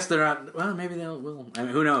 I guess they're not... Well, maybe they'll... Will. I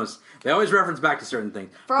mean, who knows? They always reference back to certain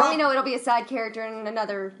things. For all we know, it'll be a side character in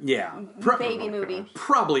another baby movie.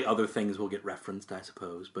 Probably other things will get referenced, I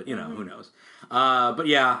suppose. But, who knows? But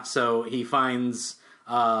yeah, so he finds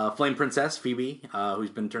Flame Princess, Phoebe, who's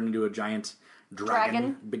been turned into a giant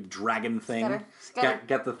dragon. Big dragon thing.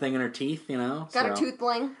 Got the thing in her teeth, Got her tooth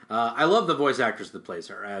bling. I love the voice actress that plays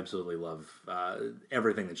her. I absolutely love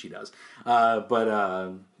everything that she does.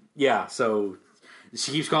 Yeah, so...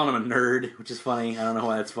 She keeps calling him a nerd, which is funny. I don't know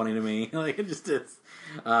why that's funny to me. Like, it just is.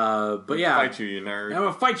 But yeah. Fight you nerd. I'm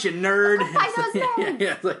gonna fight you, nerd. Fight those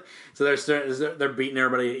nerds. Like, so they're beating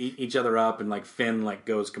everybody, each other up, and like Finn like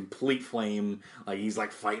goes complete flame. Like he's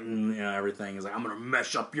like fighting, everything. He's like, I'm gonna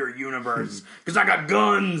mess up your universe because I got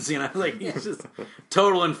guns. Like he's just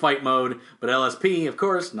total in fight mode. But LSP, of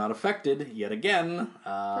course, not affected yet again.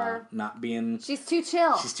 Not being. She's too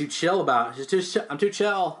chill. She's too chill about it. I'm too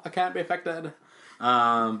chill. I can't be affected.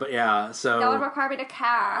 But yeah, so... That would require me to care.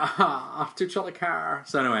 I'm too chill to care.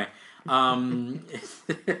 So anyway,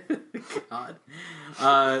 God.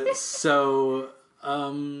 So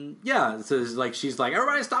it's like, she's like,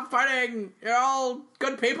 everybody stop fighting! You're all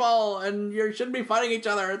good people, and you shouldn't be fighting each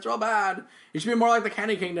other. It's real bad. You should be more like the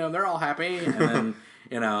Candy Kingdom. They're all happy. And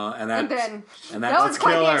then... that was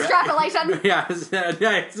quite the extrapolation. Yeah,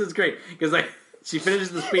 it's great because like she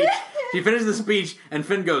finishes the speech, and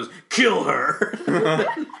Finn goes, "Kill her."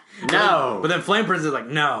 No, but then Flame Princess is like,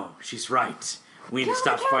 "No, she's right. We need to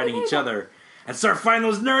stop fighting each other and start fighting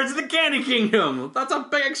those nerds in the Candy Kingdom." That's a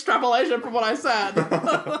big extrapolation from what I said.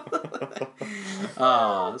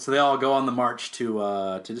 So they all go on the march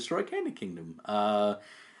to destroy Candy Kingdom,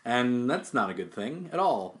 and that's not a good thing at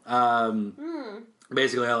all.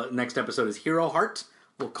 Basically, next episode is Hero Heart.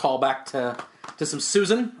 We'll call back to some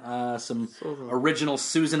Susan, some original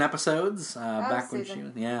Susan episodes. Back when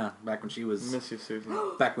she was. Miss you,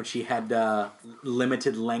 Susan. Back when she had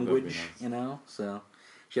limited language, so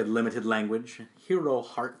she had limited language. Hero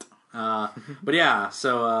Heart. But yeah,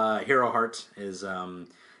 so Hero Heart is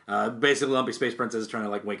basically Lumpy Space Princess is trying to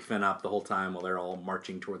like wake Finn up the whole time while they're all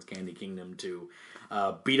marching towards Candy Kingdom to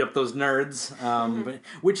beat up those nerds,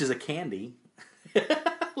 which is a candy.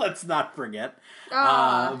 Let's not forget.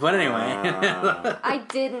 But anyway. I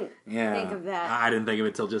didn't think of that. I didn't think of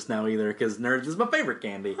it till just now either, because nerds is my favorite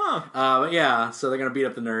candy. But yeah, so they're going to beat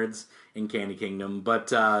up the nerds in Candy Kingdom. But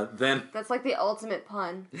then... That's like the ultimate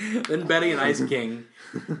pun. Then Betty and Ice King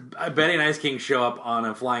show up on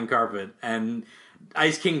a flying carpet, and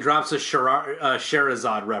Ice King drops a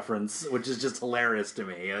Sherazade reference, which is just hilarious to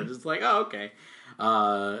me. I'm just like, oh, okay.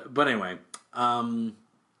 But anyway...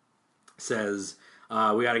 says,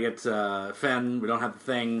 we gotta get Finn, we don't have the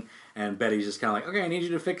thing, and Betty's just kind of like, okay, I need you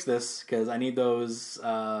to fix this, because I need those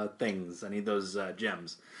things, I need those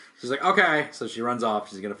gems. She's like, okay, so she runs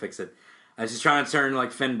off, she's gonna fix it. And she's trying to turn,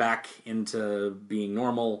 like, Finn back into being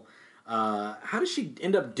normal. How does she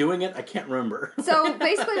end up doing it? I can't remember. So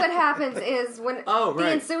basically what happens is when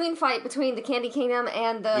the ensuing fight between the Candy Kingdom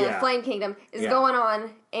and the Flame Kingdom is going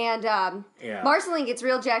on, and Marceline gets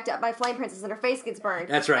real jacked up by Flame Princess and her face gets burned.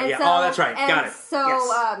 That's right, and that's right. Got it. So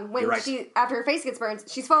yes. When after her face gets burned,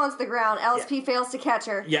 she's fallen to the ground. LSP fails to catch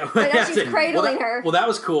her. Yeah. But as she's cradling her. Well, that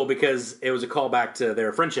was cool because it was a callback to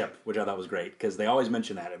their friendship, which I thought was great, because they always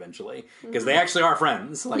mention that eventually. Because they actually are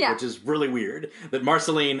friends, which is really weird, that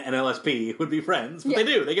Marceline and LSP would be friends. But they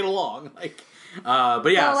do. They get along.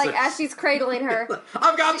 But yeah. So, as she's cradling her.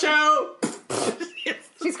 I've got you!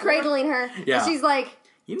 She's cradling her. Yeah. And she's like,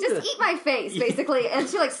 just eat my face, basically. And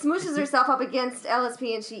she, smooshes herself up against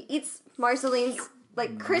LSP, and she eats Marceline's,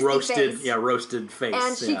 crispy face. Yeah, roasted face.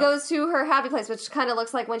 And she goes to her happy place, which kind of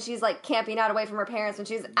looks like when she's, camping out away from her parents, when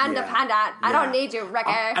she's independent. I don't need you,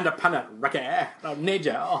 Ricky. Independent, Ricky. I don't need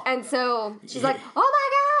you. And so she's like, oh,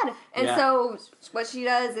 my God. And so what she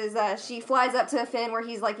does is she flies up to Finn where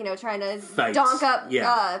he's, trying to donk up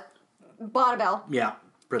Bonnibel. Yeah.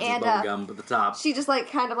 Princess Bubblegum at the top. She just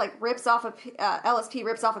rips off LSP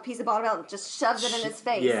rips off a piece of Bonnibel and just shoves it in his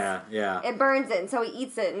face. Yeah. It burns it, and so he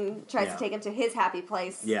eats it and tries to take him to his happy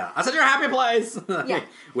place. Yeah, I said your happy place. Yeah,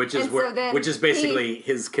 which is basically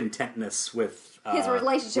his contentness with his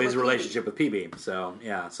relationship with PB. So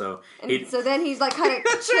so then he's kind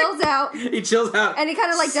of chills out. He chills out, and he kind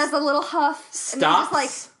of does a little huff, stops, and then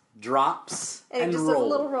just drops, and just rolls. does a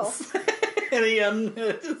little roll. And he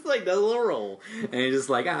just does a little roll, and he's just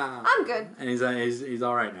like, I'm good. And he's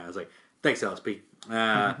all right now. It's like, Thanks, LSP.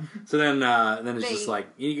 So then it's just like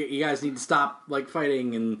you guys need to stop like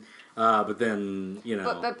fighting, and but then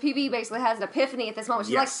But PB basically has an epiphany at this moment.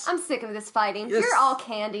 She's like, I'm sick of this fighting. Yes. You're all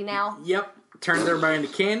candy now. Yep. Turns everybody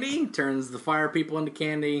into candy. Turns the fire people into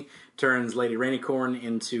candy. Turns Lady Rainicorn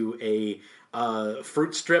into a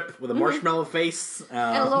fruit strip with a marshmallow face.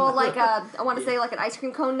 And a little, I want to say, like an ice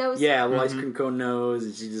cream cone nose. Yeah, a little ice cream cone nose.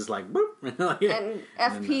 And she's just like, boop. And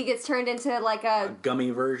FP gets turned into like a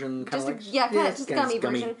gummy version. Just a gummy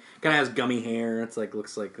version. Kind of has gummy hair. It's like,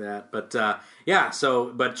 looks like that. But,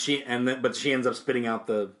 but she ends up spitting out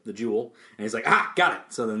the jewel. And he's like, got it.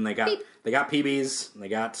 So then they got PBs. They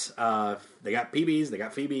got PBs. They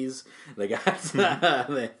got Phoebes. They got,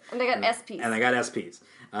 and they got SPs. And they got SPs.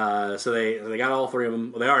 So they got all three of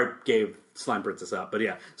them. Well, they already gave Slime Princess up, but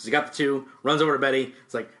yeah. So she got the two, runs over to Betty.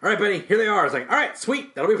 It's like, all right, Betty, here they are. It's like, all right,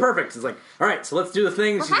 sweet, that'll be perfect. It's like, all right, so let's do the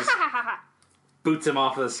thing. She just boots him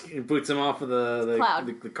off of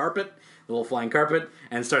the carpet, the little flying carpet,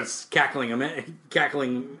 and starts cackling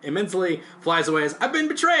immensely. Flies away as, I've been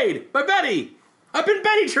betrayed by Betty. I've been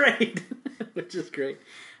Betty-trayed, which is great.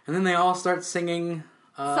 And then they all start singing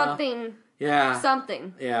something. Yeah.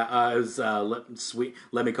 Something. Yeah, it was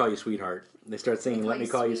Let Me Call You Sweetheart. They start singing Let Me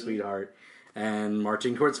Call You Sweetheart and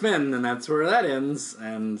marching towards Finn, and that's where that ends.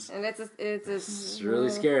 And it's really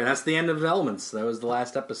scary. And that's the end of Elements. That was the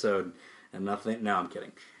last episode. And nothing. No, I'm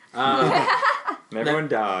kidding. Everyone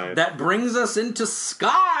died. That brings us into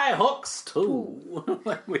Skyhooks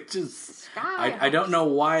 2, which is I don't know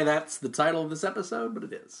why that's the title of this episode, but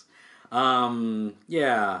it is.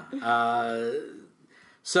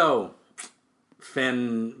 So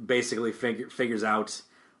Finn basically figures out,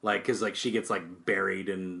 because she gets buried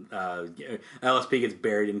and LSP gets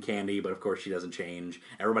buried in candy, but of course she doesn't change.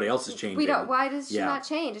 Everybody else is changing. Why does she not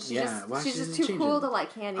change? She's just too cool to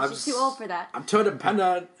like candy. She's too old for that. I'm too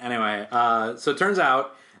dependent. Anyway, so it turns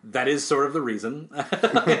out that is sort of the reason.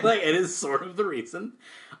 It is sort of the reason.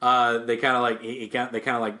 They kind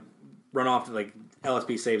of run off to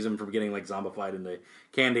LSP saves him from getting zombified into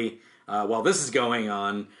candy. While this is going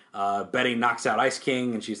on, Betty knocks out Ice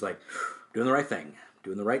King, and she's like, doing the right thing.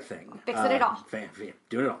 Fixing it all.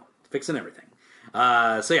 Doing it all. Fixing everything.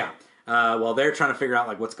 While they're trying to figure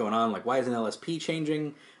out what's going on, why isn't LSP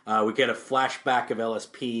changing? We get a flashback of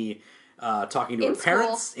LSP talking to her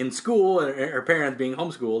parents in school, and her parents being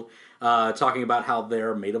homeschooled, talking about how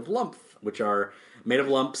they're made of lumps, which are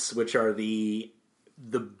the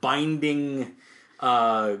binding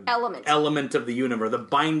element of the universe, the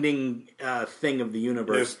binding thing of the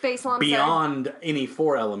universe, beyond any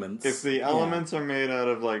four elements. If the elements are made out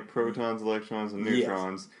of protons, electrons, and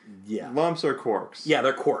neutrons, lumps are quarks. Yeah,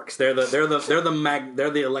 they're quarks. They're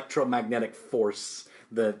the electromagnetic force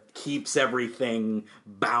that keeps everything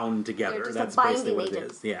bound together. That's basically what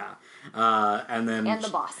it is. Yeah. And the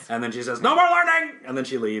boss. And then she says, "No more learning!" And then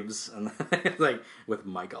she leaves. And with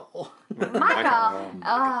Michael. Michael.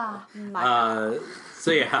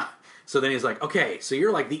 So then he's like, "Okay, so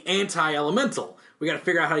you're the anti-elemental. We got to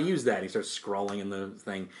figure out how to use that." And he starts scrawling in the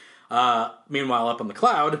thing. Meanwhile, up on the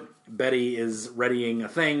cloud, Betty is readying a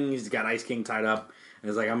thing. He's got Ice King tied up. And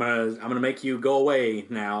it's I'm gonna make you go away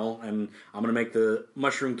now, and I'm gonna make the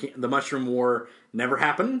mushroom war never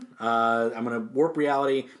happen. I'm gonna warp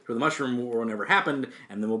reality where the mushroom war never happened,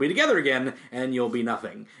 and then we'll be together again, and you'll be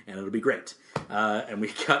nothing, and it'll be great. And we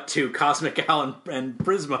cut to Cosmic Al and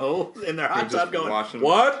Prismo in their hot tub going,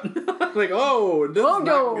 "What?"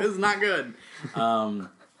 This is not good.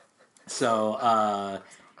 So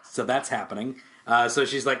that's happening. So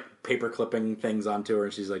she's paper clipping things onto her,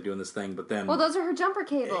 and she's doing this thing, but then... Well, those are her jumper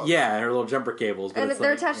cables. Yeah, her little jumper cables. But and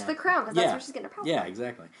they're attached to the crown, because that's where she's getting her power. Yeah,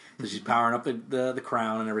 exactly. So she's powering up the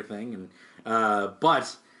crown and everything, and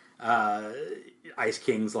but Ice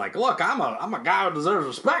King's look, I'm a guy who deserves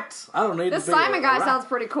respect. I don't need this Simon guy sounds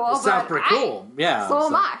pretty cool. Sounds pretty cool. Yeah. So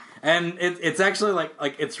am I. And it's actually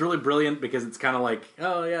it's really brilliant because it's kind of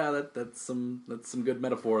oh yeah, that's some good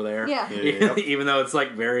metaphor there. Yeah. Even though it's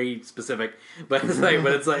very specific, but it's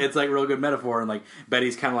it's real good metaphor, and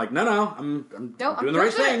Betty's kind of no, I'm doing the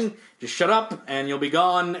right thing. Just shut up and you'll be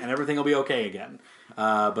gone and everything will be okay again.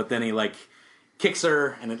 But then he kicks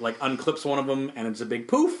her and it unclips one of them and it's a big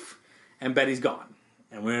poof and Betty's gone.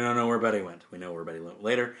 And we don't know where Betty went. We know where Betty went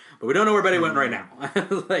later, but we don't know where Betty went right now.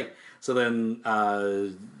 So then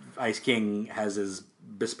Ice King has his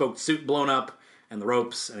bespoke suit blown up and the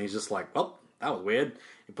ropes, and he's just well, that was weird.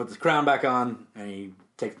 He puts his crown back on, and he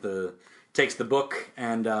takes the book,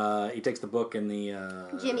 and he takes the book and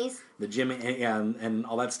the Jimmy, and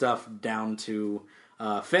all that stuff down to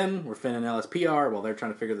Finn, where Finn and LSP are, while they're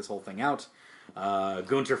trying to figure this whole thing out.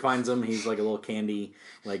 Gunter finds him. He's like a little candy,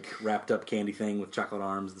 like wrapped up candy thing with chocolate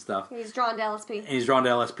arms and stuff. He's drawn to LSP. And he's drawn to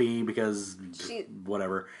LSP because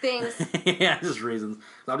whatever things. Yeah, just reasons.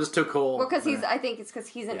 I'm just too cool. Well, because I think it's because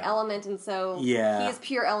he's an element, and so he is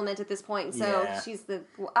pure element at this point. And so she's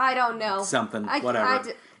I don't know something.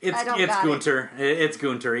 Whatever. It's Gunter. It's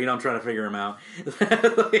Gunter. You don't try to figure him out.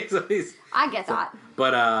 I get that.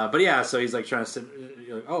 But yeah. So he's like trying to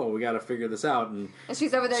sit. Like, oh, we got to figure this out, and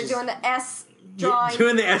she's over there doing the S drawing.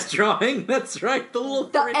 Doing the S drawing. That's right.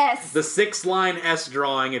 The S. The 6-line S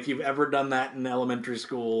drawing. If you've ever done that in elementary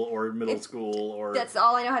school or middle school, or that's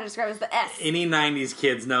all I know how to describe is the S. Any 90s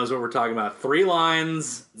kids knows what we're talking about. 3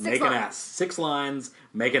 lines, make an S. 6 lines,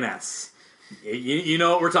 make an S. You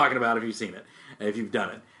know what we're talking about if you've seen it, if you've done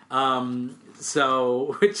it.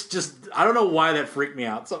 So it's just, I don't know why that freaked me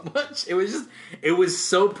out so much. It was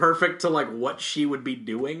so perfect to like what she would be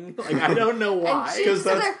doing. Like I don't know why. Because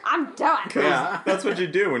I'm done. Yeah, that's what you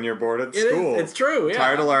do when you're bored at school. It's true. Yeah.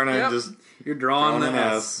 Tired of learning, just you're drawing the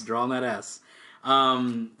S. Drawing that S.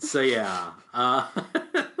 So yeah.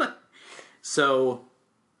 So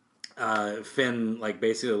Finn like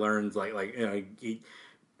basically learns like you know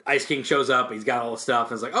Ice King shows up, he's got all the stuff,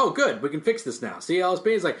 and it's like, oh, good, we can fix this now. See, LSP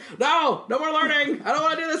is like, no more learning! I don't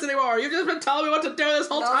want to do this anymore! You've just been telling me what to do this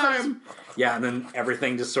whole time! Yeah, and then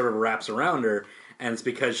everything just sort of wraps around her, and it's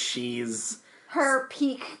because she's... her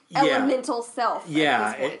peak elemental self.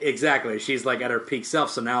 Yeah, exactly. She's like at her peak self,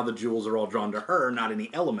 so now the jewels are all drawn to her, not any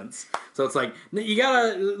elements. So it's like, you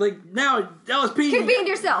gotta, like, now, LSP... keep being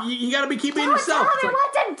yourself! You gotta keep being yourself! Tell me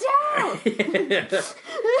what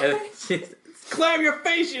to do! Clam your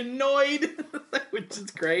face, you Noid! Which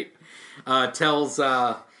is great. Tells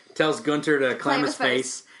Gunter to clam his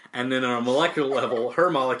face, and then on a molecular level, her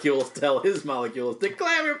molecules tell his molecules to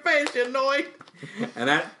clam your face, you Noid! And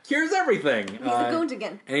that cures everything. He's a Gunt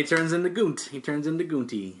again. And he turns into Gunt. He turns into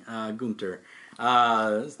Gunty. Gunter.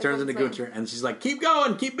 Turns into Gunter. And she's like, keep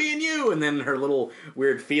going, keep being you! And then her little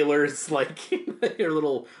weird feelers, like, her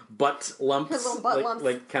little butt lumps. Her little butt lumps.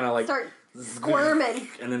 Like, kind of like... start squirming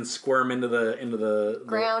and then squirm into the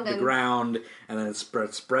ground, and then it's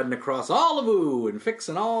spreading across all of Ooh and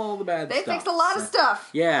fixing all the bad stuff. They fixed a lot of stuff.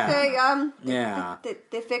 Yeah.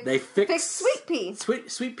 They fixed Sweet Pea.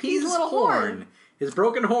 Sweet Pea's little horn. His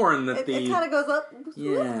broken horn that it kind of goes up.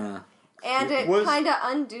 Yeah. And it kind of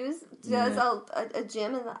undoes a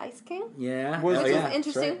gem in the Ice King. Yeah. Which is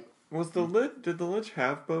interesting. Right. Did the Lich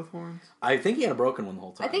have both horns? I think he had a broken one the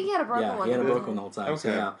whole time. I think he had a broken one. Yeah, he had a broken one the whole time.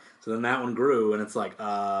 Okay. So then that one grew, and it's like,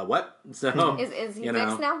 what? So is he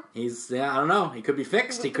fixed now? I don't know. He could be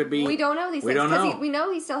fixed. He could be. We don't know these things. We don't know. We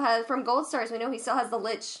know he still has, from Gold Stars, we know he still has the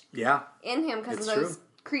Lich in him because of those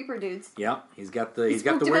creeper dudes. Yeah, he's got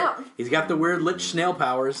the weird Lich snail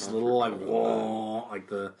powers. A little like whoa, like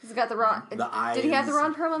the. He's got the eyes. Did he have the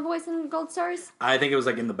Ron Perlman voice in Gold Stars? I think it was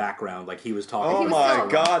like in the background, like he was talking. Oh my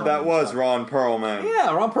God, that was Ron Perlman.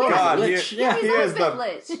 Yeah, Ron Perlman. God, Lich. he has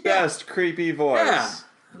the best creepy voice. Yeah.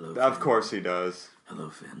 Hello, of course he does. Hello,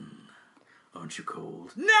 Finn. Aren't you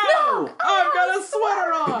cold? No! I've got a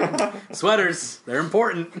sweater on! Sweaters, they're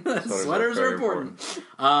important. Sweaters are important.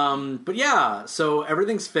 But yeah, so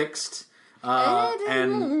everything's fixed.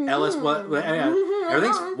 And everything's,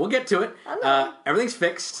 we'll get to it. Everything's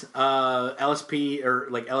fixed.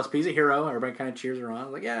 LSP's a hero. Everybody kind of cheers her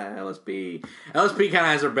on. Like, yeah, LSP kind of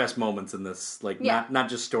has her best moments in this. Like, not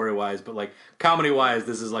just story wise, but like comedy wise,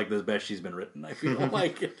 this is like the best she's been written. I feel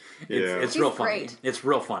like it's real funny. Great. It's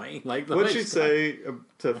real funny. Like, what'd she say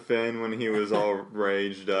to Finn when he was all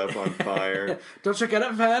raged up on fire? Don't you get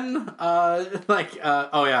it, Finn?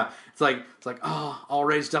 Oh yeah, it's like all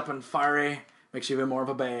raged up and fiery. Makes you even more of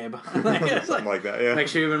a babe. Something like that, yeah.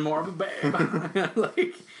 Makes you even more of a babe.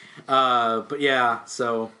 But yeah,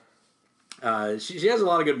 so she has a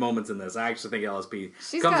lot of good moments in this. I actually think LSP...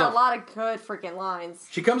 She's got a lot of good freaking lines.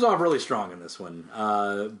 She comes off really strong in this one.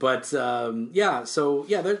 There's some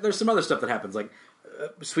other stuff that happens. Like,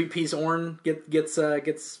 Sweet Pea's Orn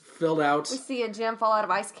gets filled out. We see a gem fall out of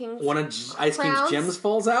Ice King's One of Ice King's gems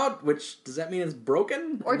falls out, which, does that mean it's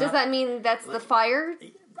broken? Or does that mean that's the fire...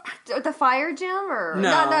 The fire gem, or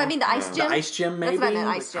no? I mean the ice gem. The ice gem, maybe. That's what I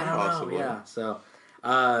meant, ice gem. I don't know.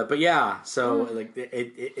 Yeah. So, like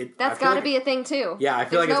it. That's got to be a thing too. Yeah, I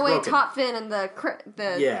feel like it's broken. There's no way Top Fin and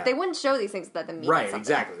they wouldn't show these things that mean right. Something.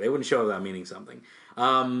 Exactly, they wouldn't show that meaning something.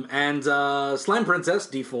 And Slime Princess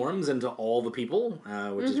deforms into all the people,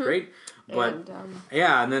 which is great. But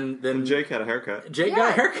and then Jake had a haircut. Jake got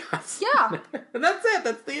a haircut. Yeah, and that's it.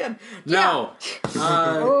 That's the end. No.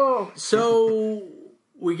 So.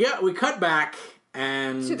 We cut back,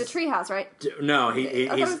 And to the treehouse, right? No, I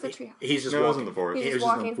thought it was the treehouse. He's just walking. walking in the forest. He's just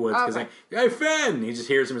walking. in the woods because hey Finn, he just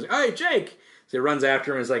hears him. He's like, hey Jake. So he runs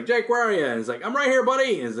after him. And he's like, Jake, where are you? And he's like, I'm right here,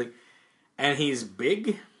 buddy. And he's like, and he's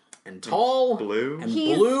big and tall, blue.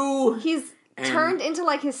 He's turned into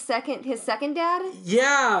like his second dad.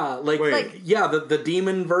 Yeah, the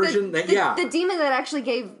demon version. The demon that actually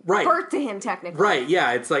gave birth to him, technically. Right.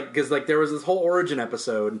 Yeah, it's like because there was this whole origin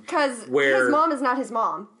episode because where his mom is not his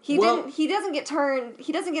mom. He doesn't get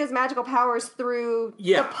his magical powers through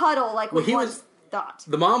the puddle like we once thought.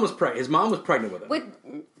 The mom was pregnant. His mom was pregnant with him.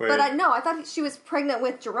 I thought she was pregnant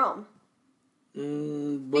with Jerome.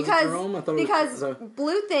 Jerome? Because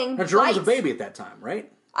Blue Thing. No, Jerome was a baby at that time,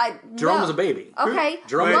 right? Jerome was a baby. Okay.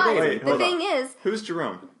 Jerome was a baby. The thing is... Who's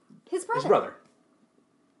Jerome? His brother. His brother.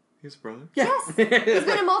 His brother? Yeah. Yes. He's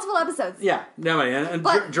been in multiple episodes. Yeah. No, and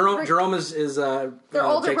Jerome is their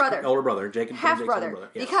older Jake's brother. Older brother. Jake and half Jake's brother. Older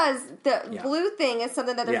brother. Yes. Because the blue thing is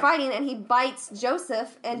something that they're fighting, and he bites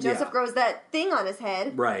Joseph, and Joseph grows that thing on his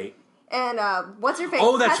head. Right. And what's her face?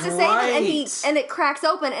 Oh, that's has to right. Save and it cracks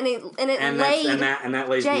open, and it laid that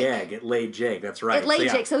lays Jake. the egg. It laid Jake. That's right. It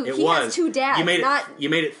laid Jake. So it he has two dads. You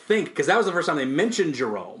made it think because that was the first time they mentioned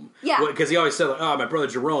Jerome. Yeah. Because he always said, like, "Oh, my brother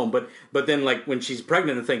Jerome," but then like when she's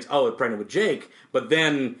pregnant and thinks, "Oh, it's pregnant with Jake," but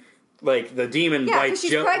then like the demon bites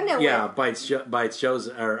bites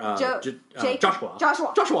Joseph or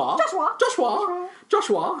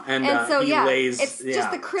Joshua, and so he lays. It's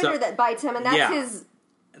just the critter that bites him, and that's his.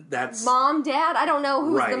 That's mom, dad. I don't know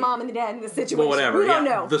who's the mom and the dad in this situation. Well, whatever. We don't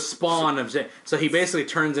know. The spawn of so he basically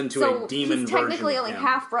turns into a demon he's version. Technically, of only him.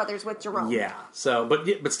 half brothers with Jerome. Yeah. So,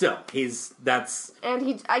 but still, that's.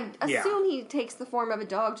 And I assume he takes the form of a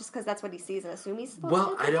dog just because that's what he sees, and assume he's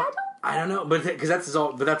supposed to. I don't know, but because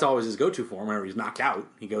that's always his go-to form. Whenever he's knocked out,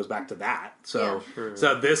 he goes back to that. So,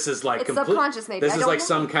 so this is like it's subconscious. Maybe this is like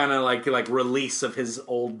some kind of like release of his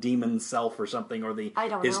old demon self or something, or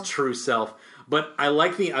his true self. But I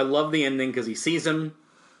love the ending because he sees him,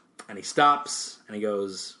 and he stops, and he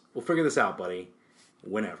goes, "We'll figure this out, buddy,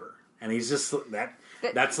 whenever." And he's just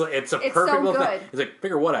it's a perfect little thing. He's like,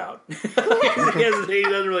 "Figure what out?" he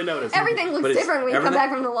doesn't really notice. Everything looks different when you come back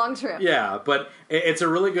from the long trip. Yeah, but it's a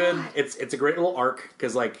really good. it's a great little arc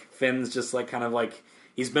because like Finn's just like kind of like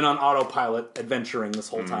he's been on autopilot adventuring this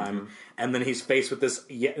whole time, and then he's faced with this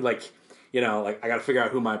like. I got to figure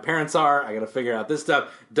out who my parents are. I got to figure out this stuff.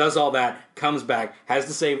 Does all that, comes back, has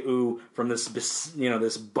to save Ooh from this,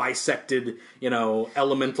 this bisected,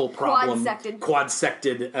 elemental problem.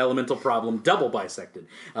 Quadsected elemental problem. Double bisected.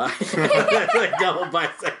 Double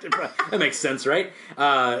bisected. That makes sense, right?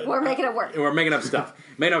 We're making it work. We're making up stuff.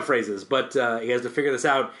 Made up phrases. But he has to figure this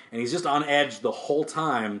out, and he's just on edge the whole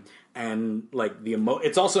time. And like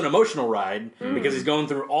it's also an emotional ride because he's going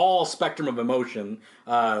through all spectrum of emotion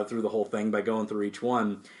through the whole thing by going through each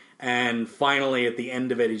one, and finally at the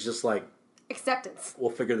end of it, he's just like acceptance. We'll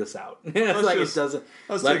figure this out.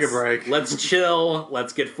 Let's take a break. Let's chill.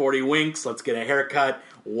 Let's get 40 winks. Let's get a haircut.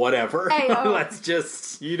 Whatever. Hey, let's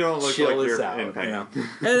just you don't look chill like this you're out. in pain. And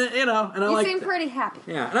I you like. seem that. pretty happy.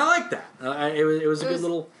 Yeah, and I like that. It was a good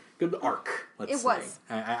little arc. Let's say. Was.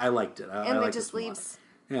 I liked it. And it just leaves.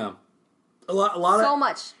 Yeah. A lot so of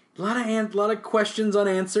much. A lot of questions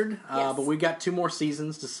unanswered. Yes. But we got 2 more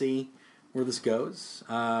seasons to see where this goes.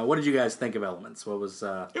 What did you guys think of Elements? What was?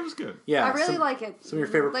 It was good. Yeah, I really like it. Some of your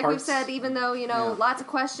favorite parts. parts. Like we've said, even though lots of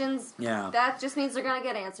questions. Yeah. That just means they're gonna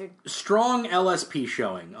get answered. Strong LSP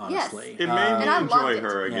showing, honestly. Yes. It made me enjoy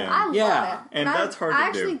her again. I love it. And that's hard to do. I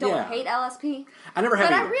actually don't hate LSP. I never have.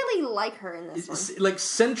 But either. I really like her in this one. Like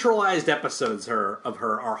centralized episodes of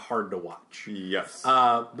her are hard to watch. Yes.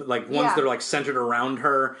 Like ones that are like centered around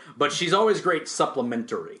her, but she's always great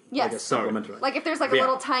supplementary. Yes. Like a supplementary. Like if there's like a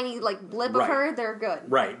little tiny like blip of her, they're good.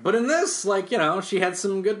 Right. But in this, like, she had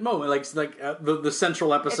some good moments. Like the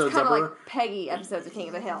central episodes of her. It's kind of like Peggy episodes of King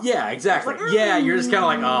of the Hill. Yeah, exactly. You're just kind of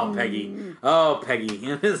like, oh, Peggy. Oh,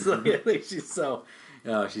 Peggy. And it's like, she's so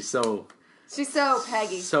Peggy.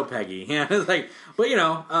 So Peggy. Yeah, it's like, but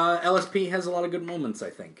LSP has a lot of good moments, I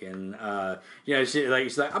think, and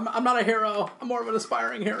she's like, I'm not a hero. I'm more of an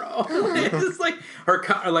aspiring hero. It's like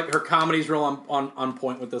her comedy's real on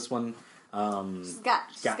point with this one. She's got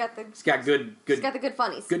the good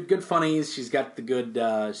funnies. Good funnies. She's got the good.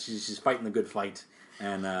 She's fighting the good fight.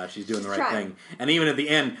 And she's doing the right thing. And even at the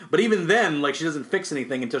end, but even then, like, she doesn't fix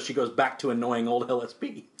anything until she goes back to annoying old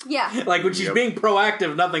LSP. Yeah. Like, when she's being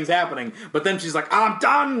proactive, nothing's happening. But then she's like, I'm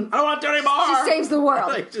done! I don't want to do anymore! She saves the world.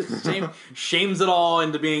 Like, just shames it all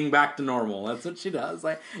into being back to normal. That's what she does.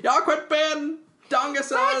 Like, y'all quit being Donga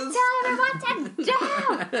says! Quit telling me what to do!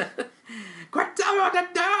 Quit telling me what to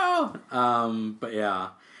do! But yeah.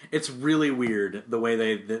 it's really weird the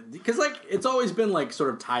way because like it's always been like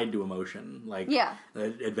sort of tied to emotion, like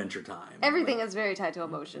Adventure Time. Everything is very tied to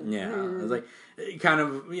emotion. Yeah, it's like kind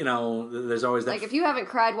of there's always that like if you haven't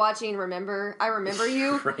cried watching I Remember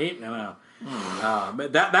You, right? No.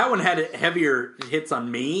 But that one had heavier hits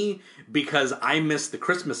on me because I missed the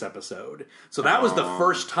Christmas episode. So that was the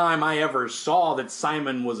first time I ever saw that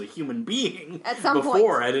Simon was a human being at some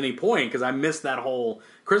before at any point because I missed that whole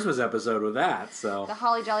Christmas episode with that. So the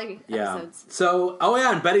Holly Jolly episodes. So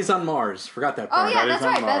and Betty's on Mars. Forgot that part. Oh yeah, that's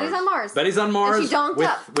right. Betty's on Mars. Betty's on Mars. And she donked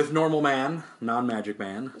up with Normal Man, non-Magic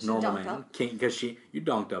Man, Normal Man. Because you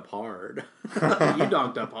donked up hard. You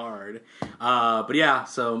donked up hard. But yeah,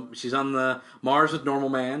 so she's on the Mars with Normal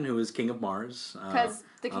Man, who is King of Mars. Because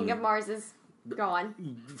the King of Mars is gone.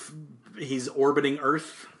 He's orbiting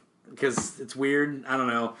Earth because it's weird. I don't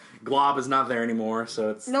know. Glob is not there anymore,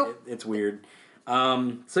 so it's weird.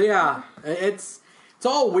 So yeah, it's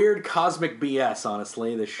all weird cosmic BS.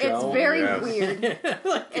 Honestly, this show it's very weird.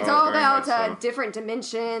 It's all about different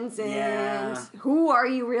dimensions and who are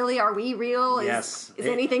you really? Are we real? Is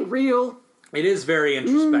anything real? It is very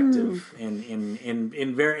introspective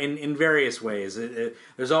in various ways.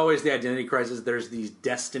 There's always the identity crisis. There's these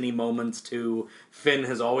destiny moments too. Finn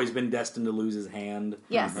has always been destined to lose his hand.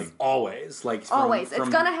 Yes, like always. Like always, it's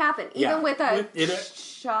gonna happen. Even with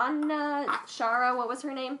Shara, what was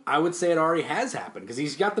her name? I would say it already has happened because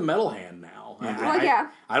he's got the metal hand now.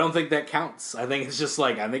 I don't think that counts. I think it's just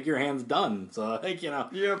like I think your hand's done. So I think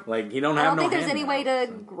like you don't have. I don't think there's any way to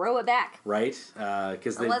grow it back. Right?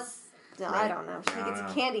 Because unless. I don't know. She gets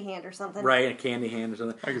a candy hand or something. Right, a candy hand or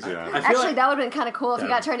something. I can see that. Actually, that would have been kind of cool if he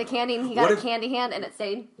got turned to candy and he got a candy hand and it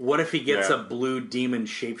stayed. What if he gets a blue demon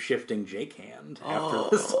shape-shifting Jake hand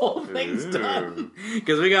after this whole thing's done?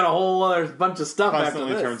 Because we got a whole other bunch of stuff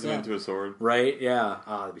Constantly after this. Turns him into a sword. Right, yeah.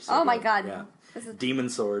 Oh, that'd be so good. My God. Yeah. Demon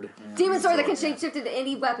sword. Demon sword that can shapeshift into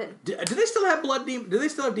any weapon. Do they still have Do they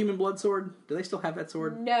still have demon blood sword? Do they still have that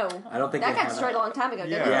sword? No, I don't think that got destroyed a long time ago.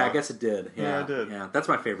 Didn't it? Yeah, I guess it did. Yeah, it did. Yeah, that's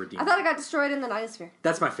my favorite demon. I thought it got destroyed in the Nightosphere.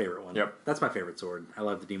 That's my favorite one. Yep, that's my favorite sword. I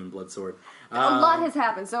love the demon blood sword. A lot has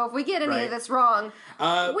happened, so if we get any of this wrong, we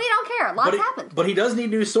don't care. Lots happened. But he does need a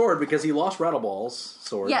new sword because he lost Rattleball's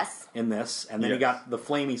sword. Yes. In this, and then he got the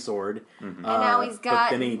flamey sword, and now he's got.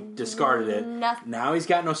 But then he discarded it. Now he's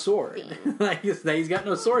got no sword. He's got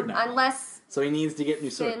no sword now. So he needs to get new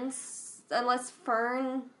sword. Unless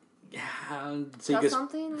Fern. Yeah, so does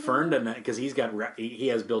something. Fern doesn't because he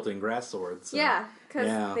has built-in grass swords. So. Yeah, because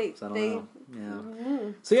they.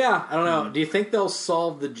 So yeah, I don't know. Do you think they'll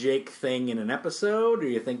solve the Jake thing in an episode, or do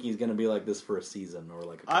you think he's going to be like this for a season or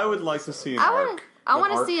like? I would like to see an arc. I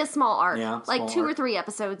want to see a small arc, like 2 or 3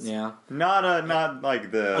 episodes. Yeah, not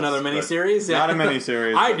like this. Another miniseries. Not a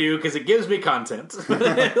miniseries. I do because it gives me content.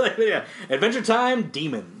 Adventure Time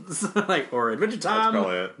Demons, or Adventure Time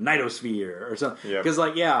Nightosphere or something. Because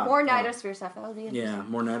more Nightosphere stuff. That would be interesting. Yeah,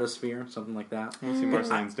 more Nightosphere, something like that. We'll see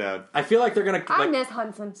Marceline's dad. I feel like they're gonna. I miss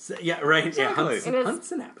Hudson. Yeah, right. Exactly. Yeah,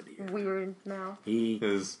 Hudson happened here. Weird now. He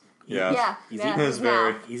is. Yeah.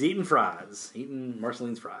 He's eating fries. Eating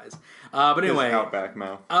Marceline's fries. But anyway. His Outback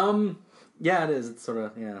mouth. Yeah, it is. It's sort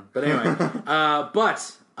of, But anyway.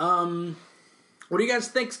 What do you guys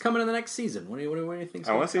think's coming in the next season? What do you think?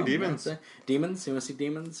 I want to see demons. Demons? You want to see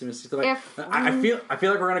demons? You want to see stuff like I feel like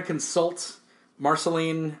we're going to consult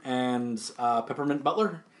Marceline and Peppermint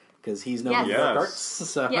Butler. Because he's known for dark arts.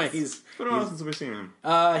 So he's. What else have we seen him?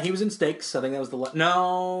 He was in Stakes. I think that was the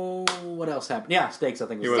no. What else happened? Yeah, Stakes. I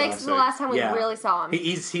think Stakes was the last time we really saw him.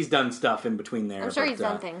 He's done stuff in between there. I'm sure he's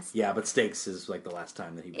done things. Yeah, but Stakes is like the last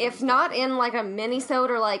time that he. If not in like a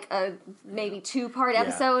mini-sode or like a maybe 2-part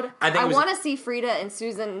episode, I want to see Frida and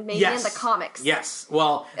Susan maybe in the comics. Yes.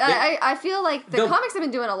 Well, I feel like the comics have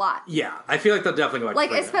been doing a lot. Yeah, I feel like they'll definitely go back to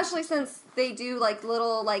Frida. Especially since they do like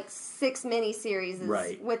little 6 mini-series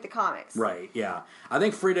with the comics. Right, yeah. I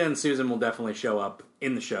think Frida and Susan will definitely show up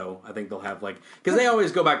in the show. I think they'll have because they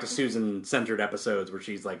always go back to Susan-centered episodes where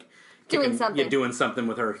she's doing something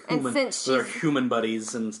with her human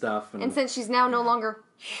buddies and stuff. And since she's now no longer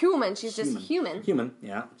human, she's just human. Human,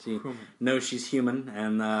 yeah. She knows she's human,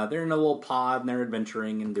 and they're in a little pod and they're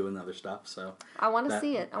adventuring and doing other stuff. So I want to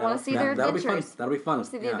see it. I want to see their adventures. That'll be fun. I want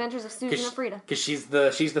to see the adventures of Susan and Frida. Because she's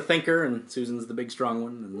the thinker and Susan's the big strong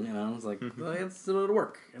one, and it's like it'll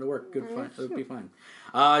work. It'll work. Good fun. It'll be fine.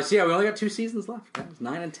 So we only got 2 seasons left, guys.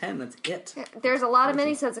 9 and 10. That's it. There's a lot of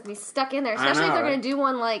minisodes that can be stuck in there, especially if they're going to do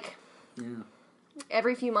one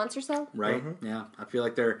every few months or so. Right. Mm-hmm. Yeah. I feel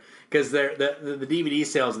like the DVD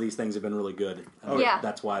sales of these things have been really good.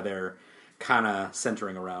 That's why they're kind of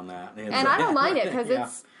centering around that. And I don't mind it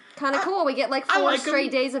because kind of cool. We get like 4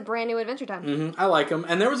 straight days of brand new Adventure Time. Mm-hmm. I like them.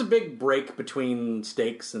 And there was a big break between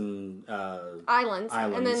Stakes and Islands.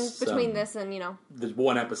 And then between this and, there's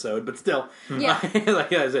one episode, but still. Yeah.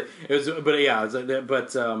 It's it's a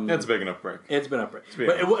big enough break. It's been up break.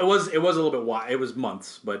 But it was a little bit wide. It was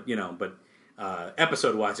months, but,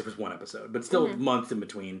 episode-wise, it was one episode. But still months in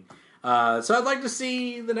between. So I'd like to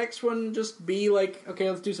see the next one just be like, okay,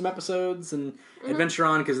 let's do some episodes and adventure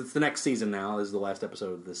on, because it's the next season now. This is the last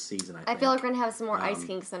episode of this season, I think. I feel like we're going to have some more Ice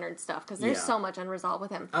King centered stuff, because there's so much unresolved with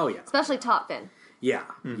him. Oh, yeah. Especially Top Fin. Yeah,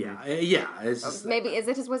 yeah. It's just, maybe is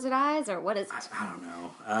it his wizard eyes, or what is it? I don't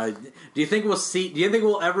know. Do you think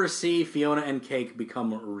we'll ever see Fiona and Cake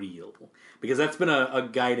become real? Because that's been a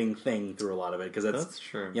guiding thing through a lot of it. Because that's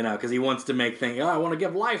true. Because he wants to make things. I want to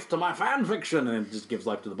give life to my fan fiction, and it just gives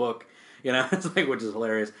life to the book. It's which is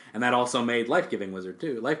hilarious. And that also made Life-Giving Wizard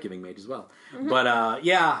too, Life-Giving Mage as well. Mm-hmm. But I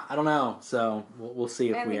don't know. So we'll see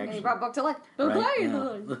if we actually. He brought book to life. That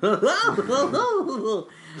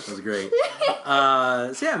was great.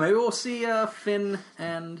 So maybe we'll see Finn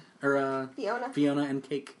and Fiona and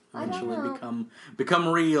Cake eventually become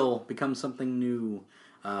real, become something new.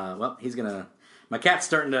 He's gonna. My cat's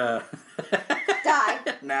starting to die.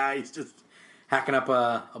 Nah, he's just hacking up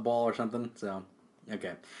a ball or something. So.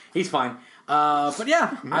 Okay, he's fine. But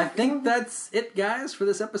yeah, I think that's it, guys, for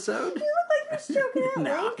this episode. You look like you're stroking out.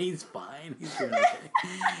 No, he's fine. He's doing okay.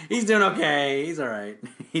 He's doing okay. He's all right.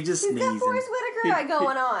 He just sneezes. He's got Forrest Whitaker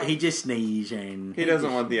going on. He just sneezing. He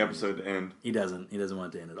doesn't want the episode to end. He doesn't. He doesn't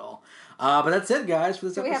want it to end at all. But that's it, guys, for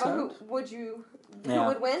this episode. Do we have who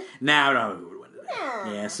would win? No, who would win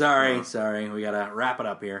today? Yeah, sorry. We gotta wrap it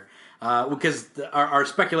up here. Because our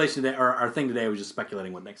speculation today, our thing today was just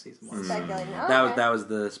speculating what next season was. Speculating. That was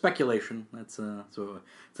the speculation. That's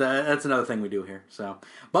another thing we do here. So,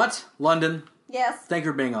 but London. Yes. Thank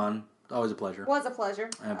you for being on. Always a pleasure. Was a pleasure.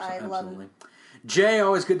 Absolutely. Love it. Jay,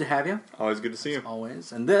 always good to have you. Always good to see you.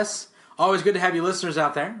 Always. And this. Always good to have you listeners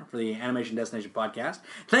out there for the Animation Destination podcast.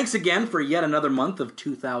 Thanks again for yet another month of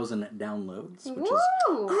 2,000 downloads, which is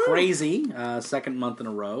crazy. Second month in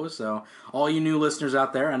a row. So all you new listeners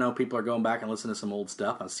out there, I know people are going back and listening to some old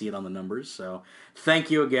stuff. I see it on the numbers. So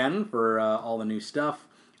thank you again for all the new stuff.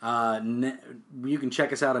 You can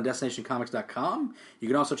check us out on DestinationComics.com. You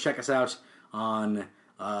can also check us out on...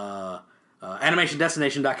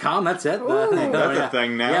 AnimationDestination.com, that's it. That's a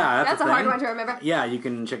thing now. Yeah, that's a hard one to remember. Yeah, you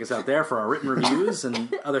can check us out there for our written reviews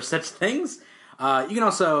and other such things. You can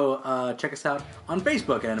also check us out on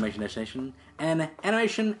Facebook at Animation Destination and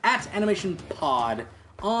Animation at Animation Pod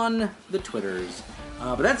on the Twitters.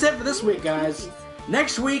 But that's it for this week, guys.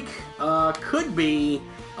 Next week could be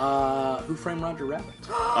Who Framed Roger Rabbit.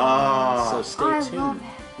 So stay tuned.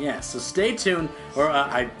 Yeah, so stay tuned. Or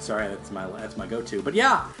that's my go-to. But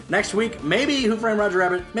yeah, next week maybe Who Framed Roger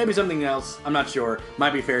Rabbit, maybe something else. I'm not sure.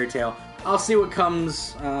 Might be Fairy Tale. I'll see what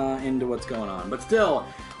comes into what's going on. But still,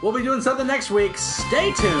 we'll be doing something next week.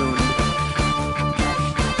 Stay tuned.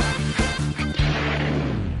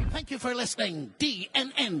 Thank you for listening,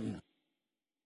 DNN.